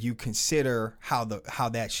you consider how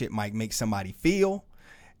that shit might make somebody feel,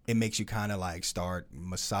 it makes you kind of like start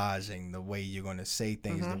massaging the way you're going to say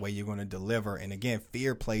things, the way you're going to deliver. And again,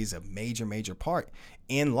 fear plays a major part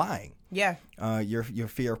in lying. Yeah. Your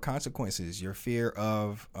fear of consequences, your fear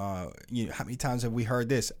of, how many times have we heard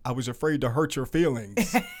this? I was afraid to hurt your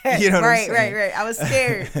feelings. You know what I'm saying? Right. I was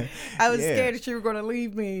scared. I was scared that you were going to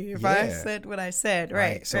leave me if I said what I said.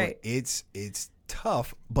 Right. So it's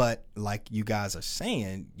tough, but like you guys are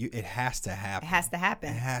saying, it has to happen. It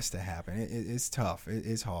has to happen. It's tough.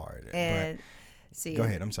 It's hard. And but, go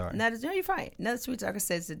ahead. I'm sorry. No, you're fine. Another sweet talker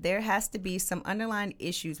says that there has to be some underlying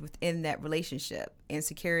issues within that relationship,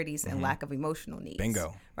 insecurities and lack of emotional needs.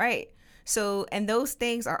 Bingo. Right. So, and those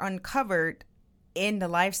things are uncovered in the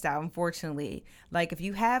lifestyle, unfortunately. Like if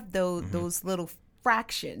you have those little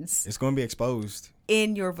fractions, it's going to be exposed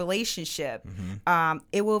in your relationship.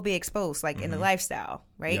 It will be exposed, like in the lifestyle,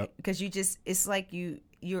 right? Because it's like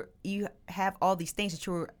you have all these things that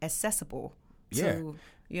you're accessible to,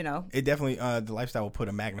 It definitely, the lifestyle will put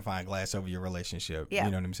a magnifying glass over your relationship. Yeah.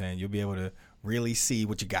 You know what I'm saying? You'll be able to really see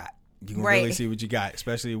what you got. You can Right. really see what you got,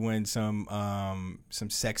 especially when some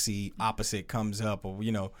sexy opposite comes up, or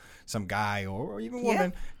some guy or even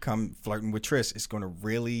woman come flirting with Tris. It's going to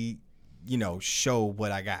really, show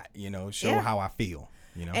what I got. Show how I feel.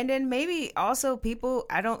 And then maybe also people,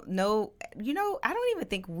 I don't know, I don't even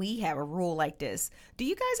think we have a rule like this. Do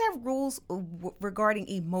you guys have rules regarding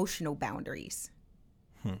emotional boundaries?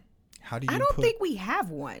 How do you? I don't think we have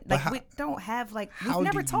one. We don't have we've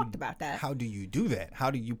never talked about that. How do you do that? How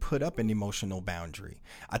do you put up an emotional boundary?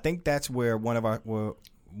 I think that's where one of our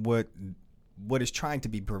what is trying to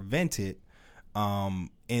be prevented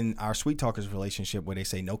in our Sweet Talkers relationship, where they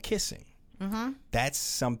say no kissing. Mm-hmm. That's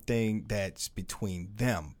something that's between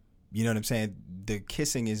them. You know what I'm saying? The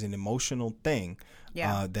kissing is an emotional thing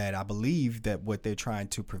that I believe that what they're trying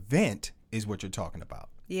to prevent is what you're talking about.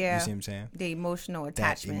 Yeah. You see what I'm saying? The emotional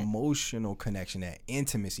attachment. That emotional connection, that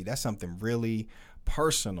intimacy, that's something really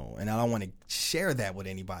personal. And I don't want to share that with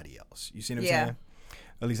anybody else. You see what I'm saying?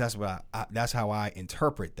 At least that's what that's how I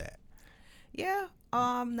interpret that. Yeah.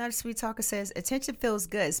 Another Sweet Talker says, attention feels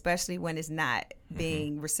good, especially when it's not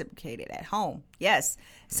being reciprocated at home. Yes.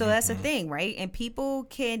 So that's the thing, right? And people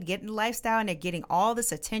can get in the lifestyle and they're getting all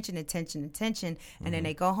this attention. And then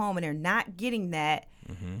they go home and they're not getting that.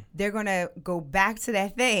 They're going to go back to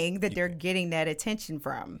that thing that they're getting that attention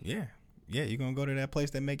from. Yeah. Yeah, you're going to go to that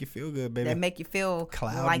place that make you feel good, baby. That make you feel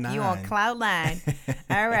Cloud like nine. you on cloud nine.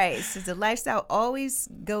 All right. So the lifestyle, always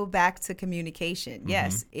go back to communication.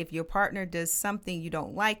 Yes. If your partner does something you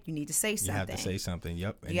don't like, you need to say something. You have to say something.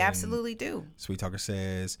 Yep. And you absolutely do. Sweet Talker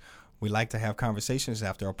says, we like to have conversations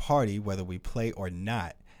after a party, whether we play or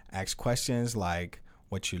not. Ask questions like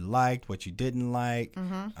what you liked, what you didn't like,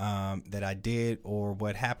 that I did, or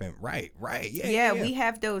what happened. Right. Yeah, we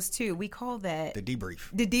have those too. We call that the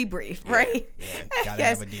debrief. Right? Yeah, gotta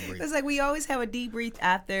have a debrief. It's like we always have a debrief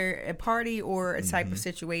after a party or a type of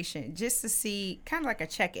situation, just to see, kind of like a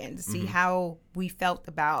check-in, to see how we felt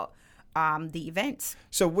about the events.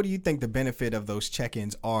 So what do you think the benefit of those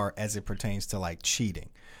check-ins are as it pertains to like cheating?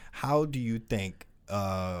 How do you think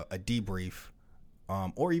a debrief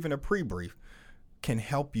or even a pre-brief can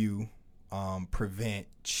help you prevent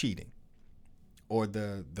cheating, or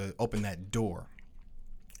the open that door?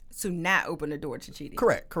 So not open the door to cheating.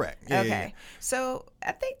 Correct. Yeah, okay. yeah. So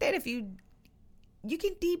I think that if you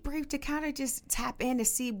can debrief to kind of just tap in to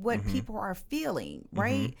see what people are feeling,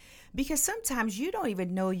 right? Because sometimes you don't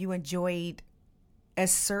even know you enjoyed a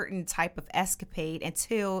certain type of escapade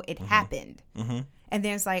until it happened. And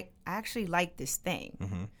then it's like, I actually like this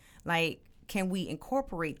thing. Like, can we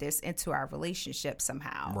incorporate this into our relationship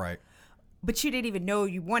somehow? Right. But you didn't even know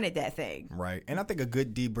you wanted that thing. Right. And I think a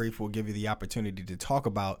good debrief will give you the opportunity to talk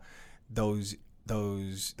about those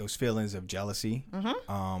feelings of jealousy,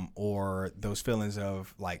 or those feelings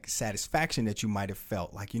of like satisfaction that you might have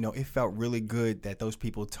felt. Like, it felt really good that those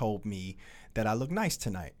people told me that I look nice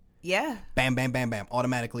tonight. Yeah. Bam, bam, bam, bam.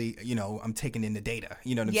 Automatically, I'm taking in the data.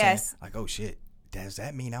 You know what I'm saying? Like, oh shit. Does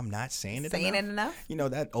that mean I'm not saying it enough?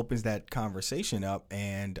 That opens that conversation up,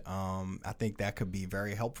 and I think that could be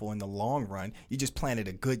very helpful in the long run. You just planted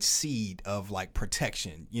a good seed of like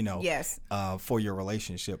protection, for your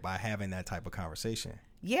relationship by having that type of conversation.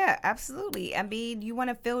 Yeah, absolutely. I mean, you want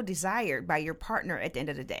to feel desired by your partner at the end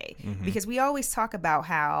of the day, because we always talk about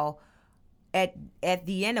how at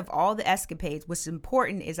the end of all the escapades, what's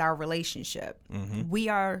important is our relationship. We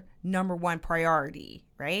are number one priority,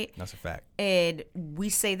 right? That's a fact. And we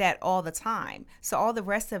say that all the time. So all the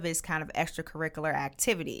rest of it is kind of extracurricular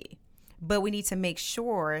activity. But we need to make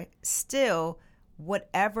sure still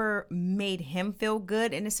whatever made him feel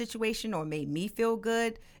good in a situation or made me feel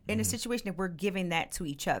good in a situation, that we're giving that to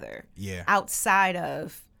each other. Yeah. Outside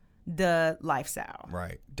of the lifestyle.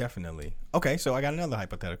 Right. Definitely. Okay. So I got another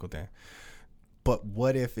hypothetical then. But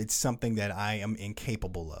what if it's something that I am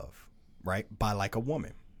incapable of, right? By like a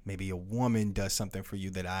woman. Maybe a woman does something for you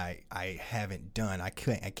that I haven't done. I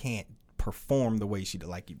can't perform the way she did,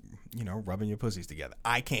 like, rubbing your pussies together.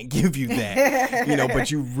 I can't give you that, but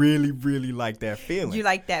you really, really like that feeling. You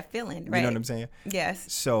like that feeling, right? You know what I'm saying?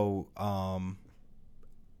 Yes. So, I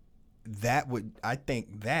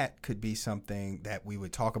think that could be something that we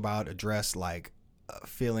would talk about, address, like a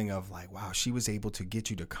feeling of like, wow, she was able to get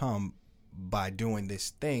you to come by doing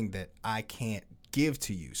this thing that I can't give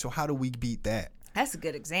to you. So how do we beat that? That's a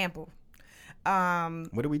good example.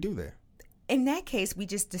 What do we do there? In that case, we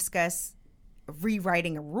just discuss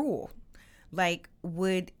rewriting a rule. Like,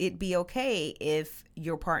 would it be okay if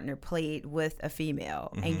your partner played with a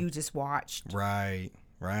female and you just watched? Right.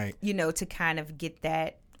 Right. You know, to kind of get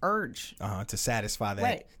that urge. To satisfy that.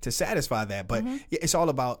 Right. To satisfy that. But it's all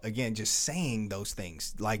about, again, just saying those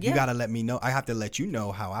things. Like, you got to let me know. I have to let you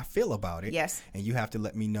know how I feel about it. Yes. And you have to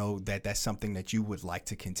let me know that that's something that you would like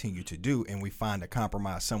to continue to do. And we find a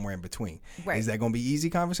compromise somewhere in between. Right. Is that going to be easy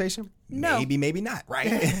conversation? No. Maybe, maybe not.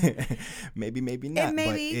 Right. maybe not.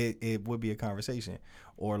 Maybe. But it would be a conversation.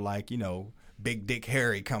 Or like, you know, Big Dick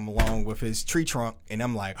Harry come along with his tree trunk. And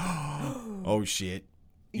I'm like, oh, shit.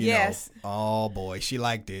 You know, oh boy, she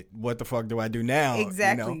liked it. What the fuck do I do now?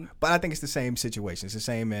 Exactly. You know? But I think it's the same situation. It's the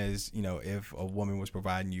same as, you know, if a woman was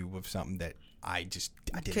providing you with something that I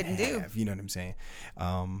couldn't have. You know what I'm saying?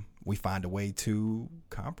 We find a way to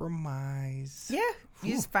compromise. Yeah.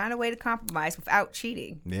 You just find a way to compromise without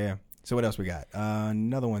cheating. Yeah. So what else we got?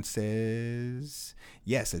 Another one says,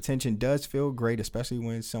 yes, attention does feel great, especially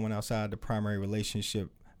when someone outside the primary relationship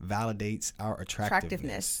validates our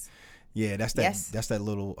attractiveness. Yeah, that's that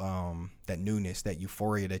little that newness, that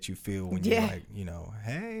euphoria that you feel when you're like, you know,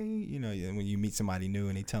 hey, you know, when you meet somebody new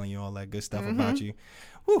and they telling you all that good stuff about you.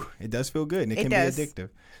 Whew, it does feel good, and it can be addictive.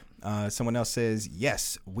 Someone else says,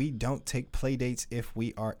 yes, we don't take play dates if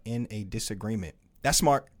we are in a disagreement. That's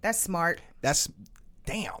smart. That's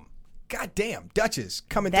goddamn, Duchess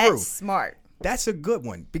coming through. That's smart. That's a good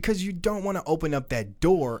one, because you don't want to open up that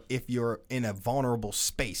door if you're in a vulnerable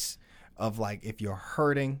space. Of like, if you're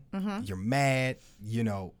hurting, you're mad, you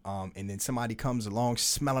know, and then somebody comes along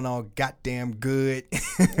smelling all goddamn good.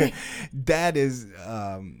 That's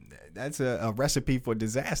a recipe for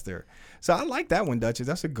disaster. So I like that one, Duchess.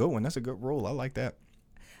 That's a good one. That's a good rule. I like that.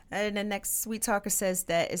 And the next Sweet Talker says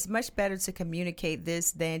that it's much better to communicate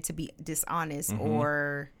this than to be dishonest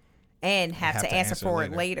and have to answer for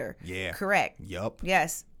it later. Yeah. Correct. Yup.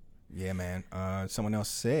 Yes. Yeah, man. Someone else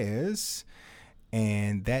says,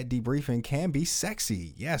 and that debriefing can be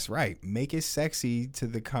sexy. Yes, right. Make it sexy to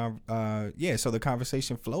the so the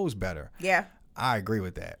conversation flows better. Yeah. I agree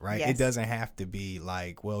with that, right? Yes. It doesn't have to be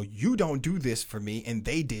like, well, you don't do this for me and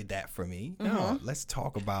they did that for me. No, let's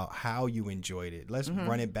talk about how you enjoyed it. Let's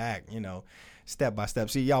run it back, you know, step by step.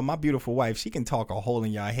 See, y'all, my beautiful wife, she can talk a hole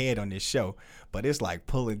in your head on this show, but it's like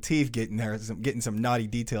pulling teeth getting some naughty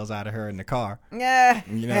details out of her in the car. Yeah.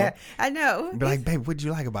 You know? I know. Be like, babe, what did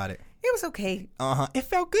you like about it? It was okay. It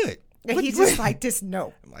felt good. And he's just like, just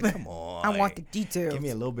no. I'm like, come on. I want the details. Give me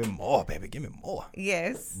a little bit more, baby. Give me more.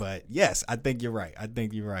 Yes. But yes, I think you're right.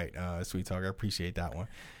 Sweet Talker. I appreciate that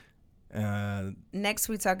one. Next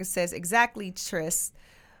Sweet Talker says, exactly, Tris.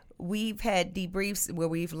 We've had debriefs where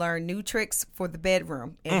we've learned new tricks for the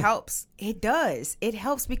bedroom. It helps. It does. It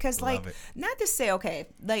helps because, like, not to say, okay,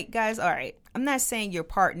 like, guys, all right, I'm not saying your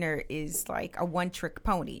partner is like a one-trick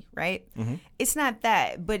pony, right? It's not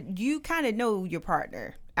that, but you kind of know your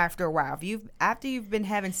partner after a while. After you've been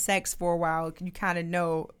having sex for a while, you kind of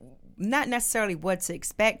know not necessarily what to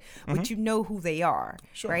expect, but you know who they are,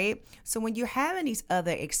 right? So when you're having these other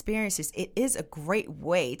experiences, it is a great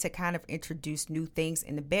way to kind of introduce new things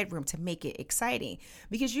in the bedroom to make it exciting,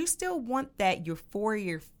 because you still want that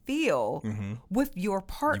euphoria feel with your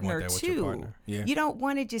partner too. Yeah. You don't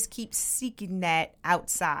want to just keep seeking that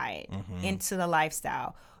outside into the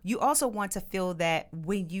lifestyle. You also want to feel that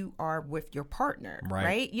when you are with your partner,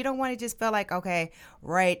 right? You don't want to just feel like, okay,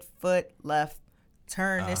 right foot, left,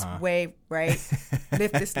 turn this way, right?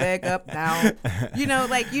 Lift this leg up, down. You know,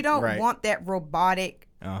 like, you don't want that robotic,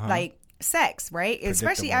 like, sex, right?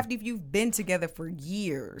 Especially after you've been together for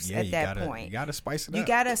years at that point. You got to spice it up. You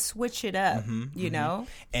got to switch it up, you know?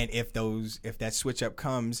 And if that switch up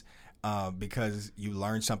comes because you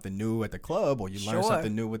learned something new at the club, or you learned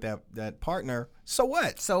something new with that partner, so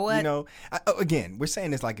what? You know, again, we're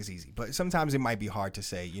saying this like it's easy, but sometimes it might be hard to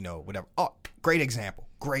say, you know, whatever. Oh, great example.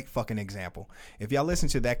 Great fucking example. If y'all listen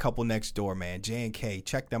to That Couple Next Door, man, J&K,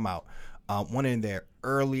 check them out. One of their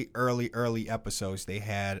early episodes, they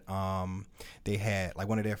had like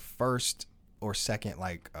one of their first or second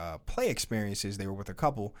like play experiences. They were with a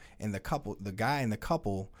couple, and the guy in the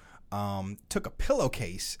couple took a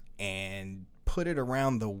pillowcase and put it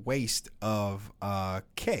around the waist of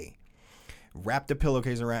Kay, wrapped the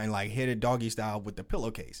pillowcase around and like hit it doggy style with the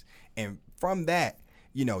pillowcase. And from that,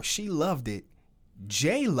 you know, she loved it.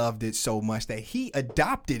 Jay loved it so much that he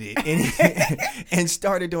adopted it and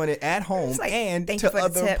started doing it at home and to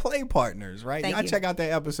other play partners, right? Y'all check out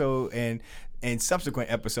that episode and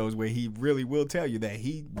subsequent episodes where he really will tell you that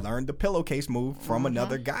he learned the pillowcase move from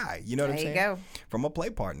another guy. You know what I'm saying? There you go. From a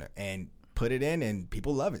play partner, and put it in, and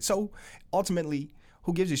people love it. So ultimately,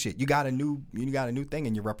 who gives a shit? You got a new thing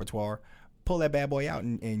in your repertoire. Pull that bad boy out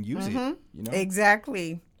and use it. You know?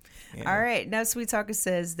 Exactly. All right. Now, Sweet Talker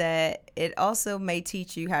says that it also may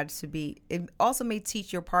teach you it also may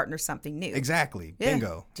teach your partner something new. Exactly. Yeah.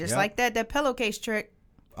 Bingo. Just like that pillowcase trick.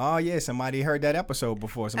 Oh, yeah. Somebody heard that episode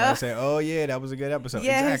before. Somebody said, oh, yeah, that was a good episode.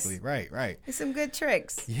 Yes. Exactly. Right. It's some good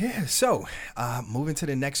tricks. Yeah. So, moving to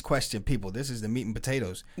the next question, people. This is the meat and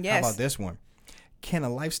potatoes. Yes. How about this one? Can a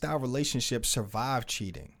lifestyle relationship survive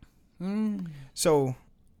cheating? So,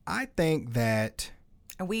 I think that...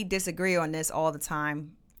 And we disagree on this all the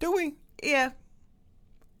time. Do we? Yeah.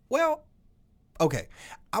 Well, okay.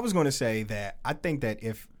 I was going to say that I think that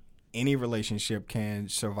if any relationship can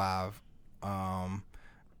survive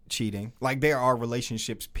cheating, like there are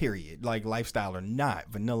relationships, period, like lifestyle or not,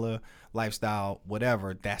 vanilla, lifestyle,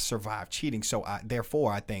 whatever, that survive cheating. So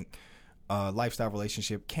therefore, I think a lifestyle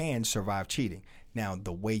relationship can survive cheating. Now,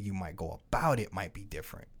 the way you might go about it might be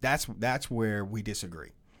different. That's where we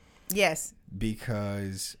disagree. Yes.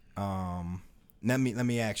 Because let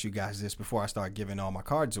me ask you guys this before I start giving all my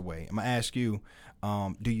cards away. I'm gonna ask you,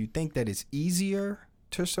 do you think that it's easier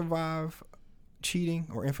to survive cheating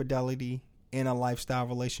or infidelity in a lifestyle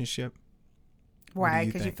relationship? Why?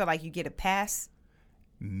 Because you feel like you get a pass?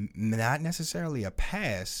 Not necessarily a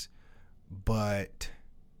pass, but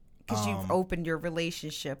because you've opened your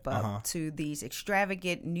relationship up to these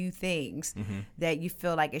extravagant new things that you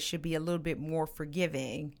feel like it should be a little bit more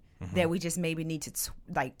forgiving. That we just maybe need to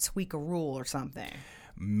tweak a rule or something.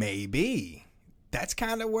 Maybe. That's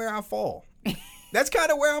kind of where I fall.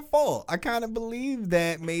 I kind of believe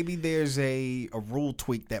that maybe there's a rule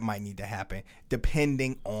tweak that might need to happen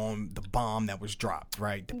depending on the bomb that was dropped,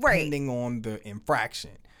 right? Depending on the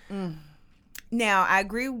infraction. Now, I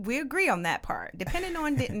agree. We agree on that part. Depending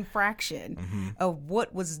on the infraction of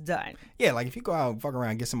what was done. Yeah, like if you go out and fuck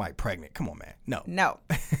around and get somebody pregnant, come on, man. No.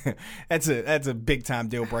 That's a big time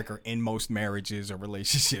deal breaker in most marriages or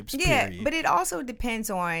relationships. Yeah, period. but it also depends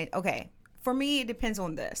on. Okay, for me, it depends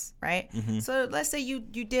on this, right? So let's say you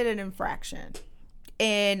did an infraction,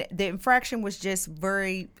 and the infraction was just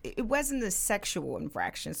it wasn't a sexual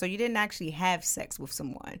infraction, so you didn't actually have sex with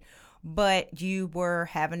someone, but you were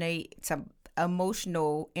having some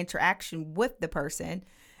emotional interaction with the person,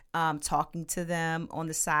 talking to them on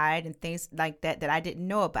the side and things like that I didn't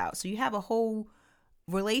know about. So you have a whole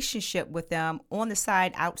relationship with them on the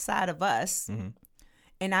side outside of us,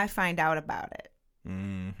 and I find out about it.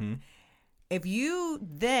 If you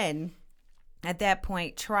then at that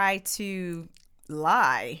point try to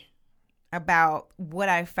lie about what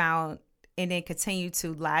I found and then continue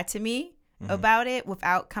to lie to me about it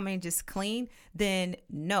without coming just clean, then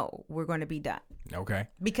no, we're going to be done. Okay.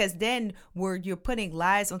 Because then you're putting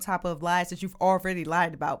lies on top of lies that you've already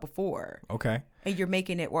lied about before. Okay. And you're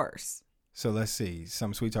making it worse. So let's see.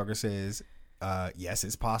 Some Sweet Talker says, yes,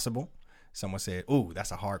 it's possible. Someone said, ooh,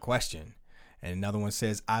 that's a hard question. And another one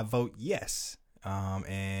says, I vote yes.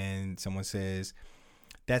 And someone says,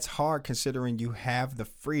 that's hard considering you have the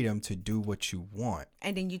freedom to do what you want.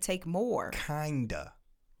 And then you take more.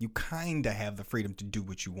 You kind of have the freedom to do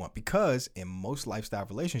what you want because in most lifestyle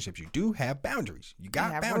relationships, you do have boundaries. You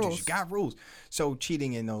got boundaries. Rules. You got rules. So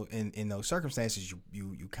cheating in those circumstances,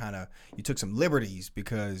 you took some liberties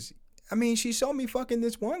because, I mean, she saw me fucking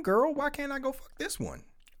this one girl. Why can't I go fuck this one?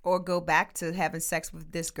 Or go back to having sex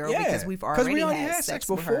with this girl because we already had sex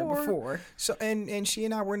with her before. So and she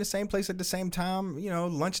and I were in the same place at the same time,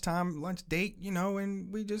 lunch date,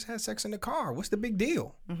 and we just had sex in the car. What's the big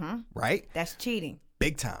deal? Right? That's cheating.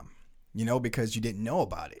 Big time, because you didn't know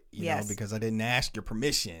about it, because I didn't ask your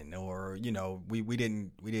permission or, we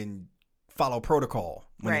didn't follow protocol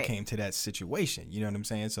when it came to that situation. You know what I'm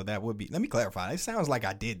saying? So that would be, let me clarify. It sounds like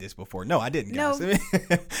I did this before. No, I didn't, guys.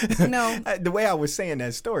 No. The way I was saying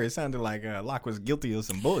that story, it sounded like Locke was guilty of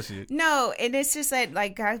some bullshit. No, and it's just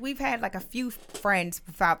like guys, we've had like a few friends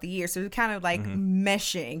throughout the years, so we're kind of like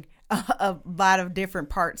meshing a lot of different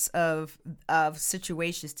parts of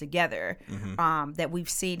situations together that we've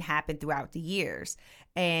seen happen throughout the years.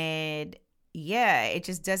 And yeah, it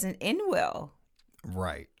just doesn't end well.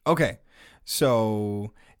 Right. Okay.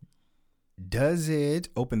 So does it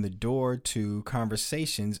open the door to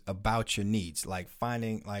conversations about your needs? Like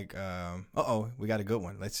finding we got a good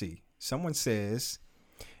one. Let's see. Someone says,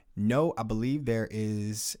 no, I believe there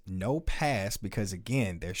is no past because,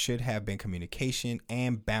 again, there should have been communication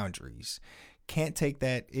and boundaries. Can't take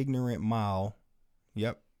that ignorant mile.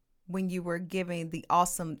 Yep. When you were giving the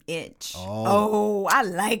awesome inch. Oh, I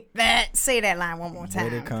like that. Say that line one more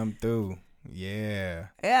time. Way to come through. Yeah.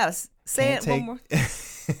 Yes. Say it one more.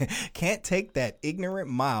 Can't take that ignorant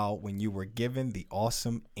mile when you were given the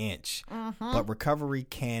awesome inch. But recovery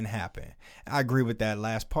can happen. I agree with that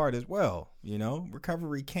last part as well.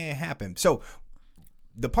 Recovery can happen. So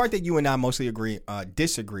the part that you and I mostly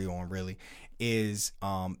disagree on really is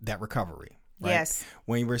that recovery. Right? Yes.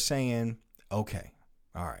 When we're saying, okay,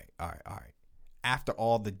 all right. After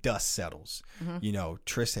all the dust settles,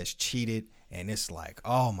 Trish has cheated, and it's like,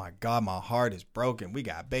 oh my God, my heart is broken. We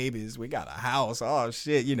got babies, we got a house, oh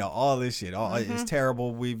shit, all this shit. It's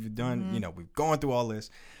terrible. We've done, we've gone through all this,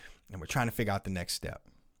 and we're trying to figure out the next step.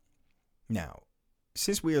 Now,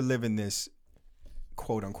 since we are living this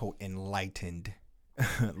quote unquote enlightened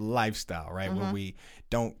lifestyle, right, where we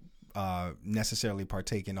don't necessarily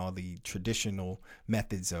partake in all the traditional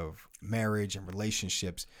methods of marriage and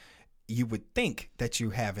relationships, you would think that you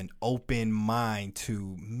have an open mind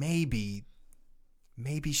to maybe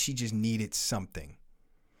she just needed something.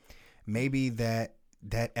 Maybe that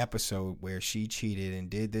episode where she cheated and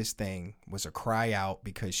did this thing was a cry out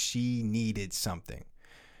because she needed something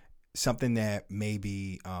that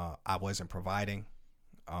maybe I wasn't providing,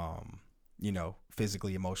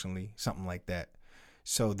 physically, emotionally, something like that.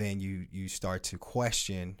 So then you start to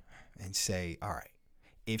question and say, all right,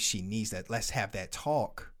 if she needs that, let's have that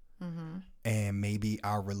talk. Mm-hmm. And maybe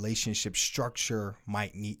our relationship structure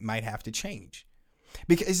might have to change,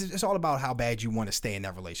 because it's all about how bad you want to stay in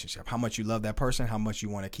that relationship, how much you love that person, how much you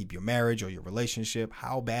want to keep your marriage or your relationship,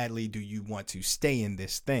 how badly do you want to stay in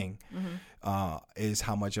this thing, is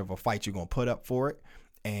how much of a fight you're going to put up for it,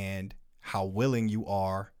 and how willing you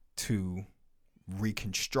are to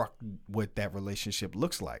reconstruct what that relationship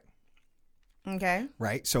looks like. Okay.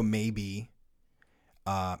 Right. So maybe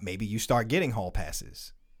you start getting hall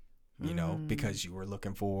passes, because you were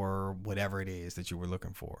looking for whatever it is that you were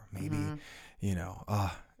looking for. Maybe,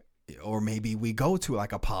 or maybe we go to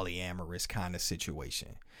like a polyamorous kind of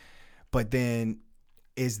situation. But then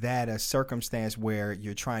is that a circumstance where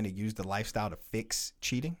you're trying to use the lifestyle to fix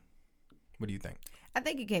cheating? What do you think? I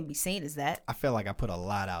think it can be seen as that. I feel like I put a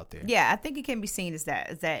lot out there. Yeah, I think it can be seen as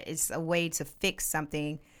that it's a way to fix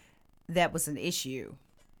something that was an issue.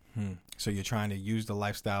 So you're trying to use the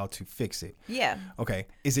lifestyle to fix it. Yeah. Okay.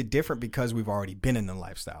 Is it different because we've already been in the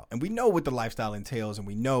lifestyle and we know what the lifestyle entails, and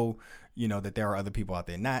we know, that there are other people out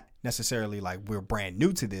there, not necessarily like we're brand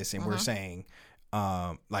new to this and we're saying,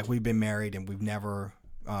 like we've been married and we've never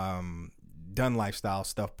done lifestyle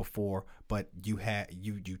stuff before, but you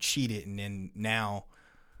cheated, and then now,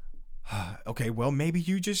 okay, well, maybe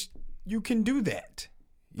you can do that,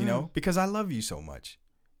 because I love you so much.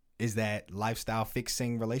 Is that lifestyle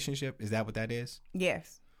fixing relationship? Is that what that is?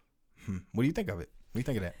 Yes. What do you think of it? What do you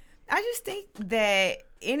think of that? I just think that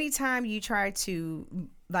anytime you try to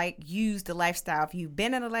use the lifestyle, if you've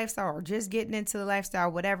been in a lifestyle or just getting into the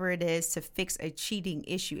lifestyle, whatever it is, to fix a cheating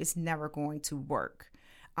issue, it's never going to work.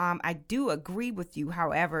 I do agree with you,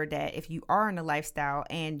 however, that if you are in a lifestyle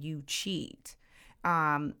and you cheat,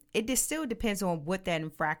 it just still depends on what that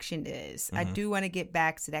infraction is. I do want to get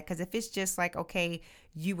back to that, because if it's just like, okay,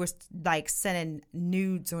 you were like sending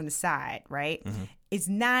nudes on the side, right? It's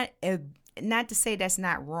not to say that's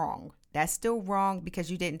not wrong. That's still wrong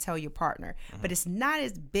because you didn't tell your partner. But it's not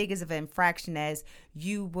as big as of an infraction as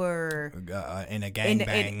you were in a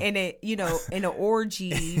gangbang, in an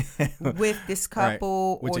orgy with this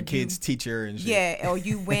couple, right. With your kid's teacher and shit. Yeah, or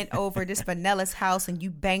you went over this Vanella's house and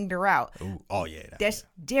you banged her out. Ooh, oh yeah, that's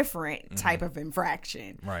different type of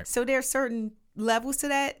infraction. Right. So there's certain levels to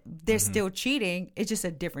that. They're still cheating. It's just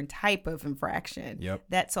a different type of infraction. Yep.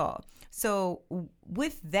 That's all. So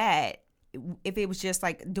with that, if it was just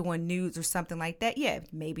like doing nudes or something like that, yeah,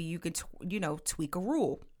 maybe you could, tweak a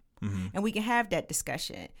rule. And we can have that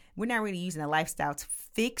discussion. We're not really using a lifestyle to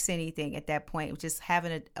fix anything at that point. We're just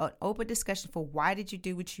having an open discussion for why did you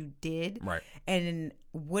do what you did? Right. And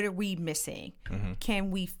what are we missing?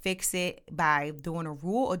 Can we fix it by doing a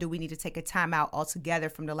rule, or do we need to take a time out altogether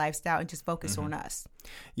from the lifestyle and just focus on us?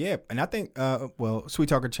 Yeah. And I think, Sweet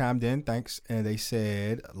Talker chimed in. Thanks. And they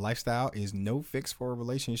said lifestyle is no fix for a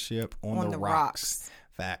relationship on the rocks.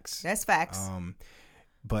 Facts. That's facts.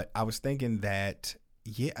 But I was thinking that,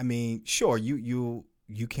 yeah, I mean, sure, you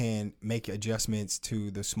can make adjustments to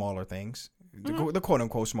the smaller things, the quote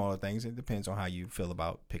unquote smaller things. It depends on how you feel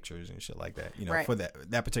about pictures and shit like that, right. For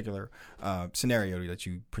that particular scenario that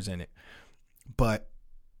you presented. But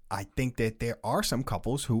I think that there are some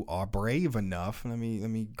couples who are brave enough. Let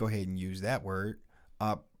me go ahead and use that word,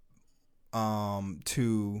 to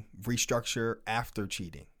restructure after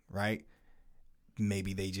cheating, right?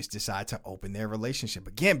 Maybe they just decide to open their relationship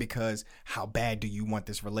again, because how bad do you want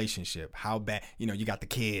this relationship? How bad, you got the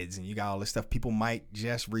kids and you got all this stuff. People might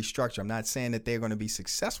just restructure. I'm not saying that they're going to be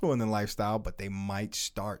successful in the lifestyle, but they might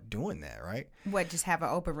start doing that, right? What, just have an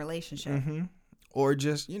open relationship? Or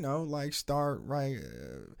just, start,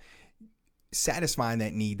 satisfying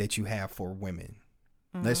that need that you have for women.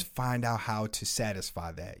 Let's find out how to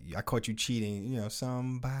satisfy that. I caught you cheating.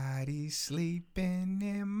 Somebody sleeping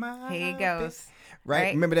in my Here he goes.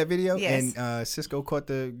 Right? Remember that video? Yes. And Cisco caught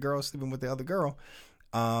the girl sleeping with the other girl.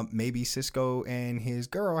 Maybe Cisco and his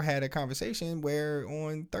girl had a conversation where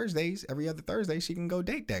on Thursdays, every other Thursday, she can go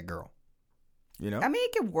date that girl. I mean,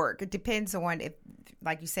 it can work. It depends on, if,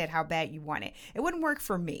 like you said, how bad you want it. It wouldn't work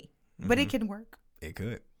for me, but it can work. It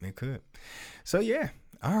could. So, yeah.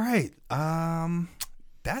 All right.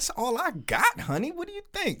 That's all I got, honey. What do you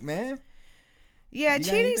think, man? Yeah,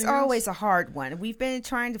 cheating's always a hard one. We've been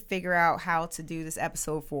trying to figure out how to do this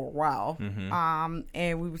episode for a while.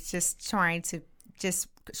 And we were just trying to just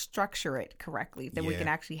structure it correctly, that we can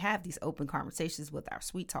actually have these open conversations with our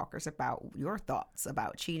sweet talkers about your thoughts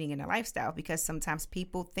about cheating in a lifestyle, because sometimes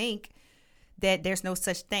people think that there's no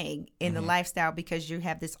such thing in the lifestyle because you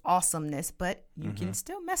have this awesomeness, but you can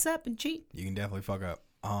still mess up and cheat. You can definitely fuck up.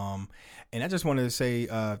 And I just wanted to say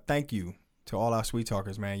thank you to all our sweet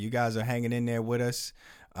talkers, man. You guys are hanging in there with us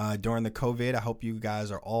during the COVID. I hope you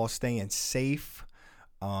guys are all staying safe.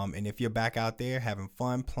 And if you're back out there having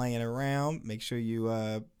fun, playing around, make sure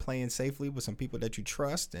you playing safely with some people that you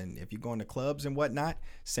trust. And if you're going to clubs and whatnot,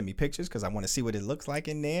 send me pictures because I want to see what it looks like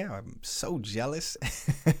in there. I'm so jealous.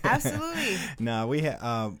 Absolutely. No, we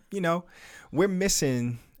have, we're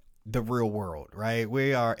missing the real world, right?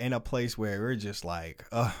 We are in a place where we're just like,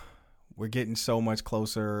 we're getting so much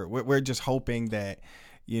closer. We're just hoping that,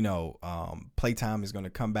 playtime is going to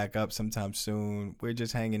come back up sometime soon. We're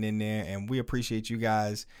just hanging in there, and we appreciate you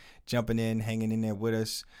guys jumping in, hanging in there with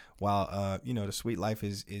us while, the Sweet Life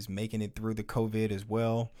is making it through the COVID as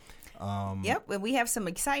well. Yep, and we have some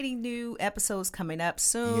exciting new episodes coming up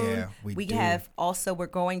soon. Yeah, we do. We're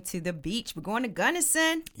going to the beach. We're going to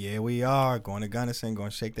Gunnison. Yeah, we are going to Gunnison,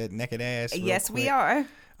 going to shake that naked ass. Yes, we are.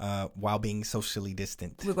 While being socially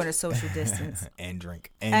distant. We're going to social distance. and drink.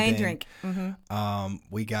 Drink.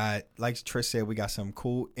 We got, like Trish said, we got some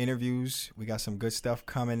cool interviews. We got some good stuff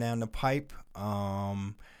coming down the pipe.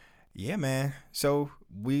 Yeah, man. So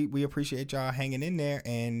we appreciate y'all hanging in there,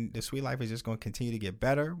 and the Sweet Life is just going to continue to get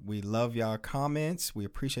better. We love y'all comments. We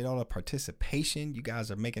appreciate all the participation. You guys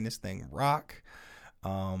are making this thing rock.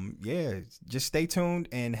 Just stay tuned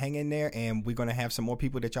and hang in there, and we're going to have some more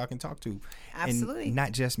people that y'all can talk to. Absolutely. And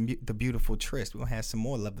not just the beautiful Trish. We're going to have some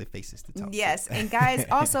more lovely faces to talk to. Yes, and guys,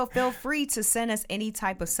 also feel free to send us any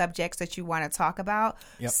type of subjects that you want to talk about.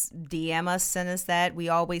 Yep. DM us, send us that. We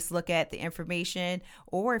always look at the information,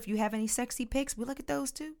 or if you have any sexy pics, we look at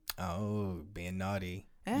those too. Oh, being naughty.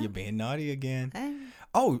 You're being naughty again. Eh.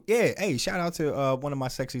 Oh, yeah. Hey, shout out to one of my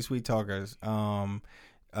sexy sweet talkers.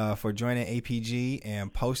 For joining APG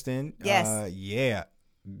and posting. Yes. Yeah.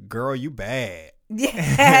 Girl, you bad.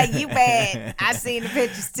 Yeah, you bad. I seen the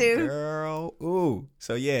pictures too. Girl. Ooh.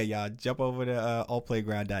 So yeah, y'all jump over to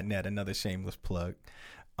allplayground.net. Another shameless plug.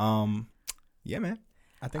 Yeah, man.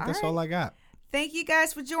 I think that's all I got. Thank you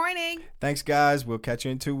guys for joining. Thanks, guys. We'll catch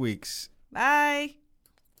you in 2 weeks. Bye.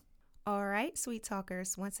 All right, sweet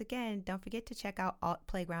talkers. Once again, don't forget to check out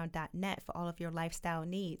altplayground.net for all of your lifestyle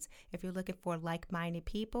needs. If you're looking for like-minded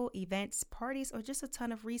people, events, parties, or just a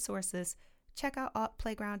ton of resources, check out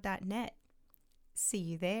altplayground.net. See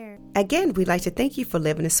you there. Again, we'd like to thank you for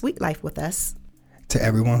living a sweet life with us. To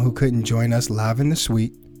everyone who couldn't join us live in the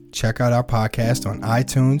suite, check out our podcast on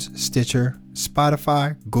iTunes, Stitcher,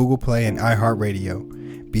 Spotify, Google Play, and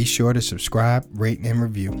iHeartRadio. Be sure to subscribe, rate, and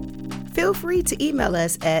review. Feel free to email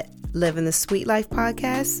us at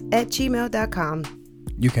livingthesweetlifepodcast@gmail.com.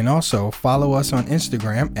 You can also follow us on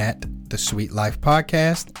Instagram at The Sweet Life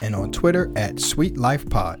Podcast and on Twitter at Sweet Life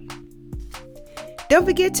Pod. Don't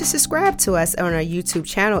forget to subscribe to us on our YouTube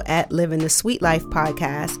channel at Living the Sweet Life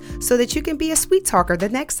Podcast so that you can be a sweet talker the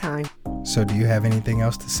next time. So do you have anything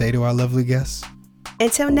else to say to our lovely guests?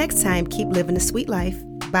 Until next time, keep living the sweet life.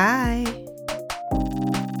 Bye.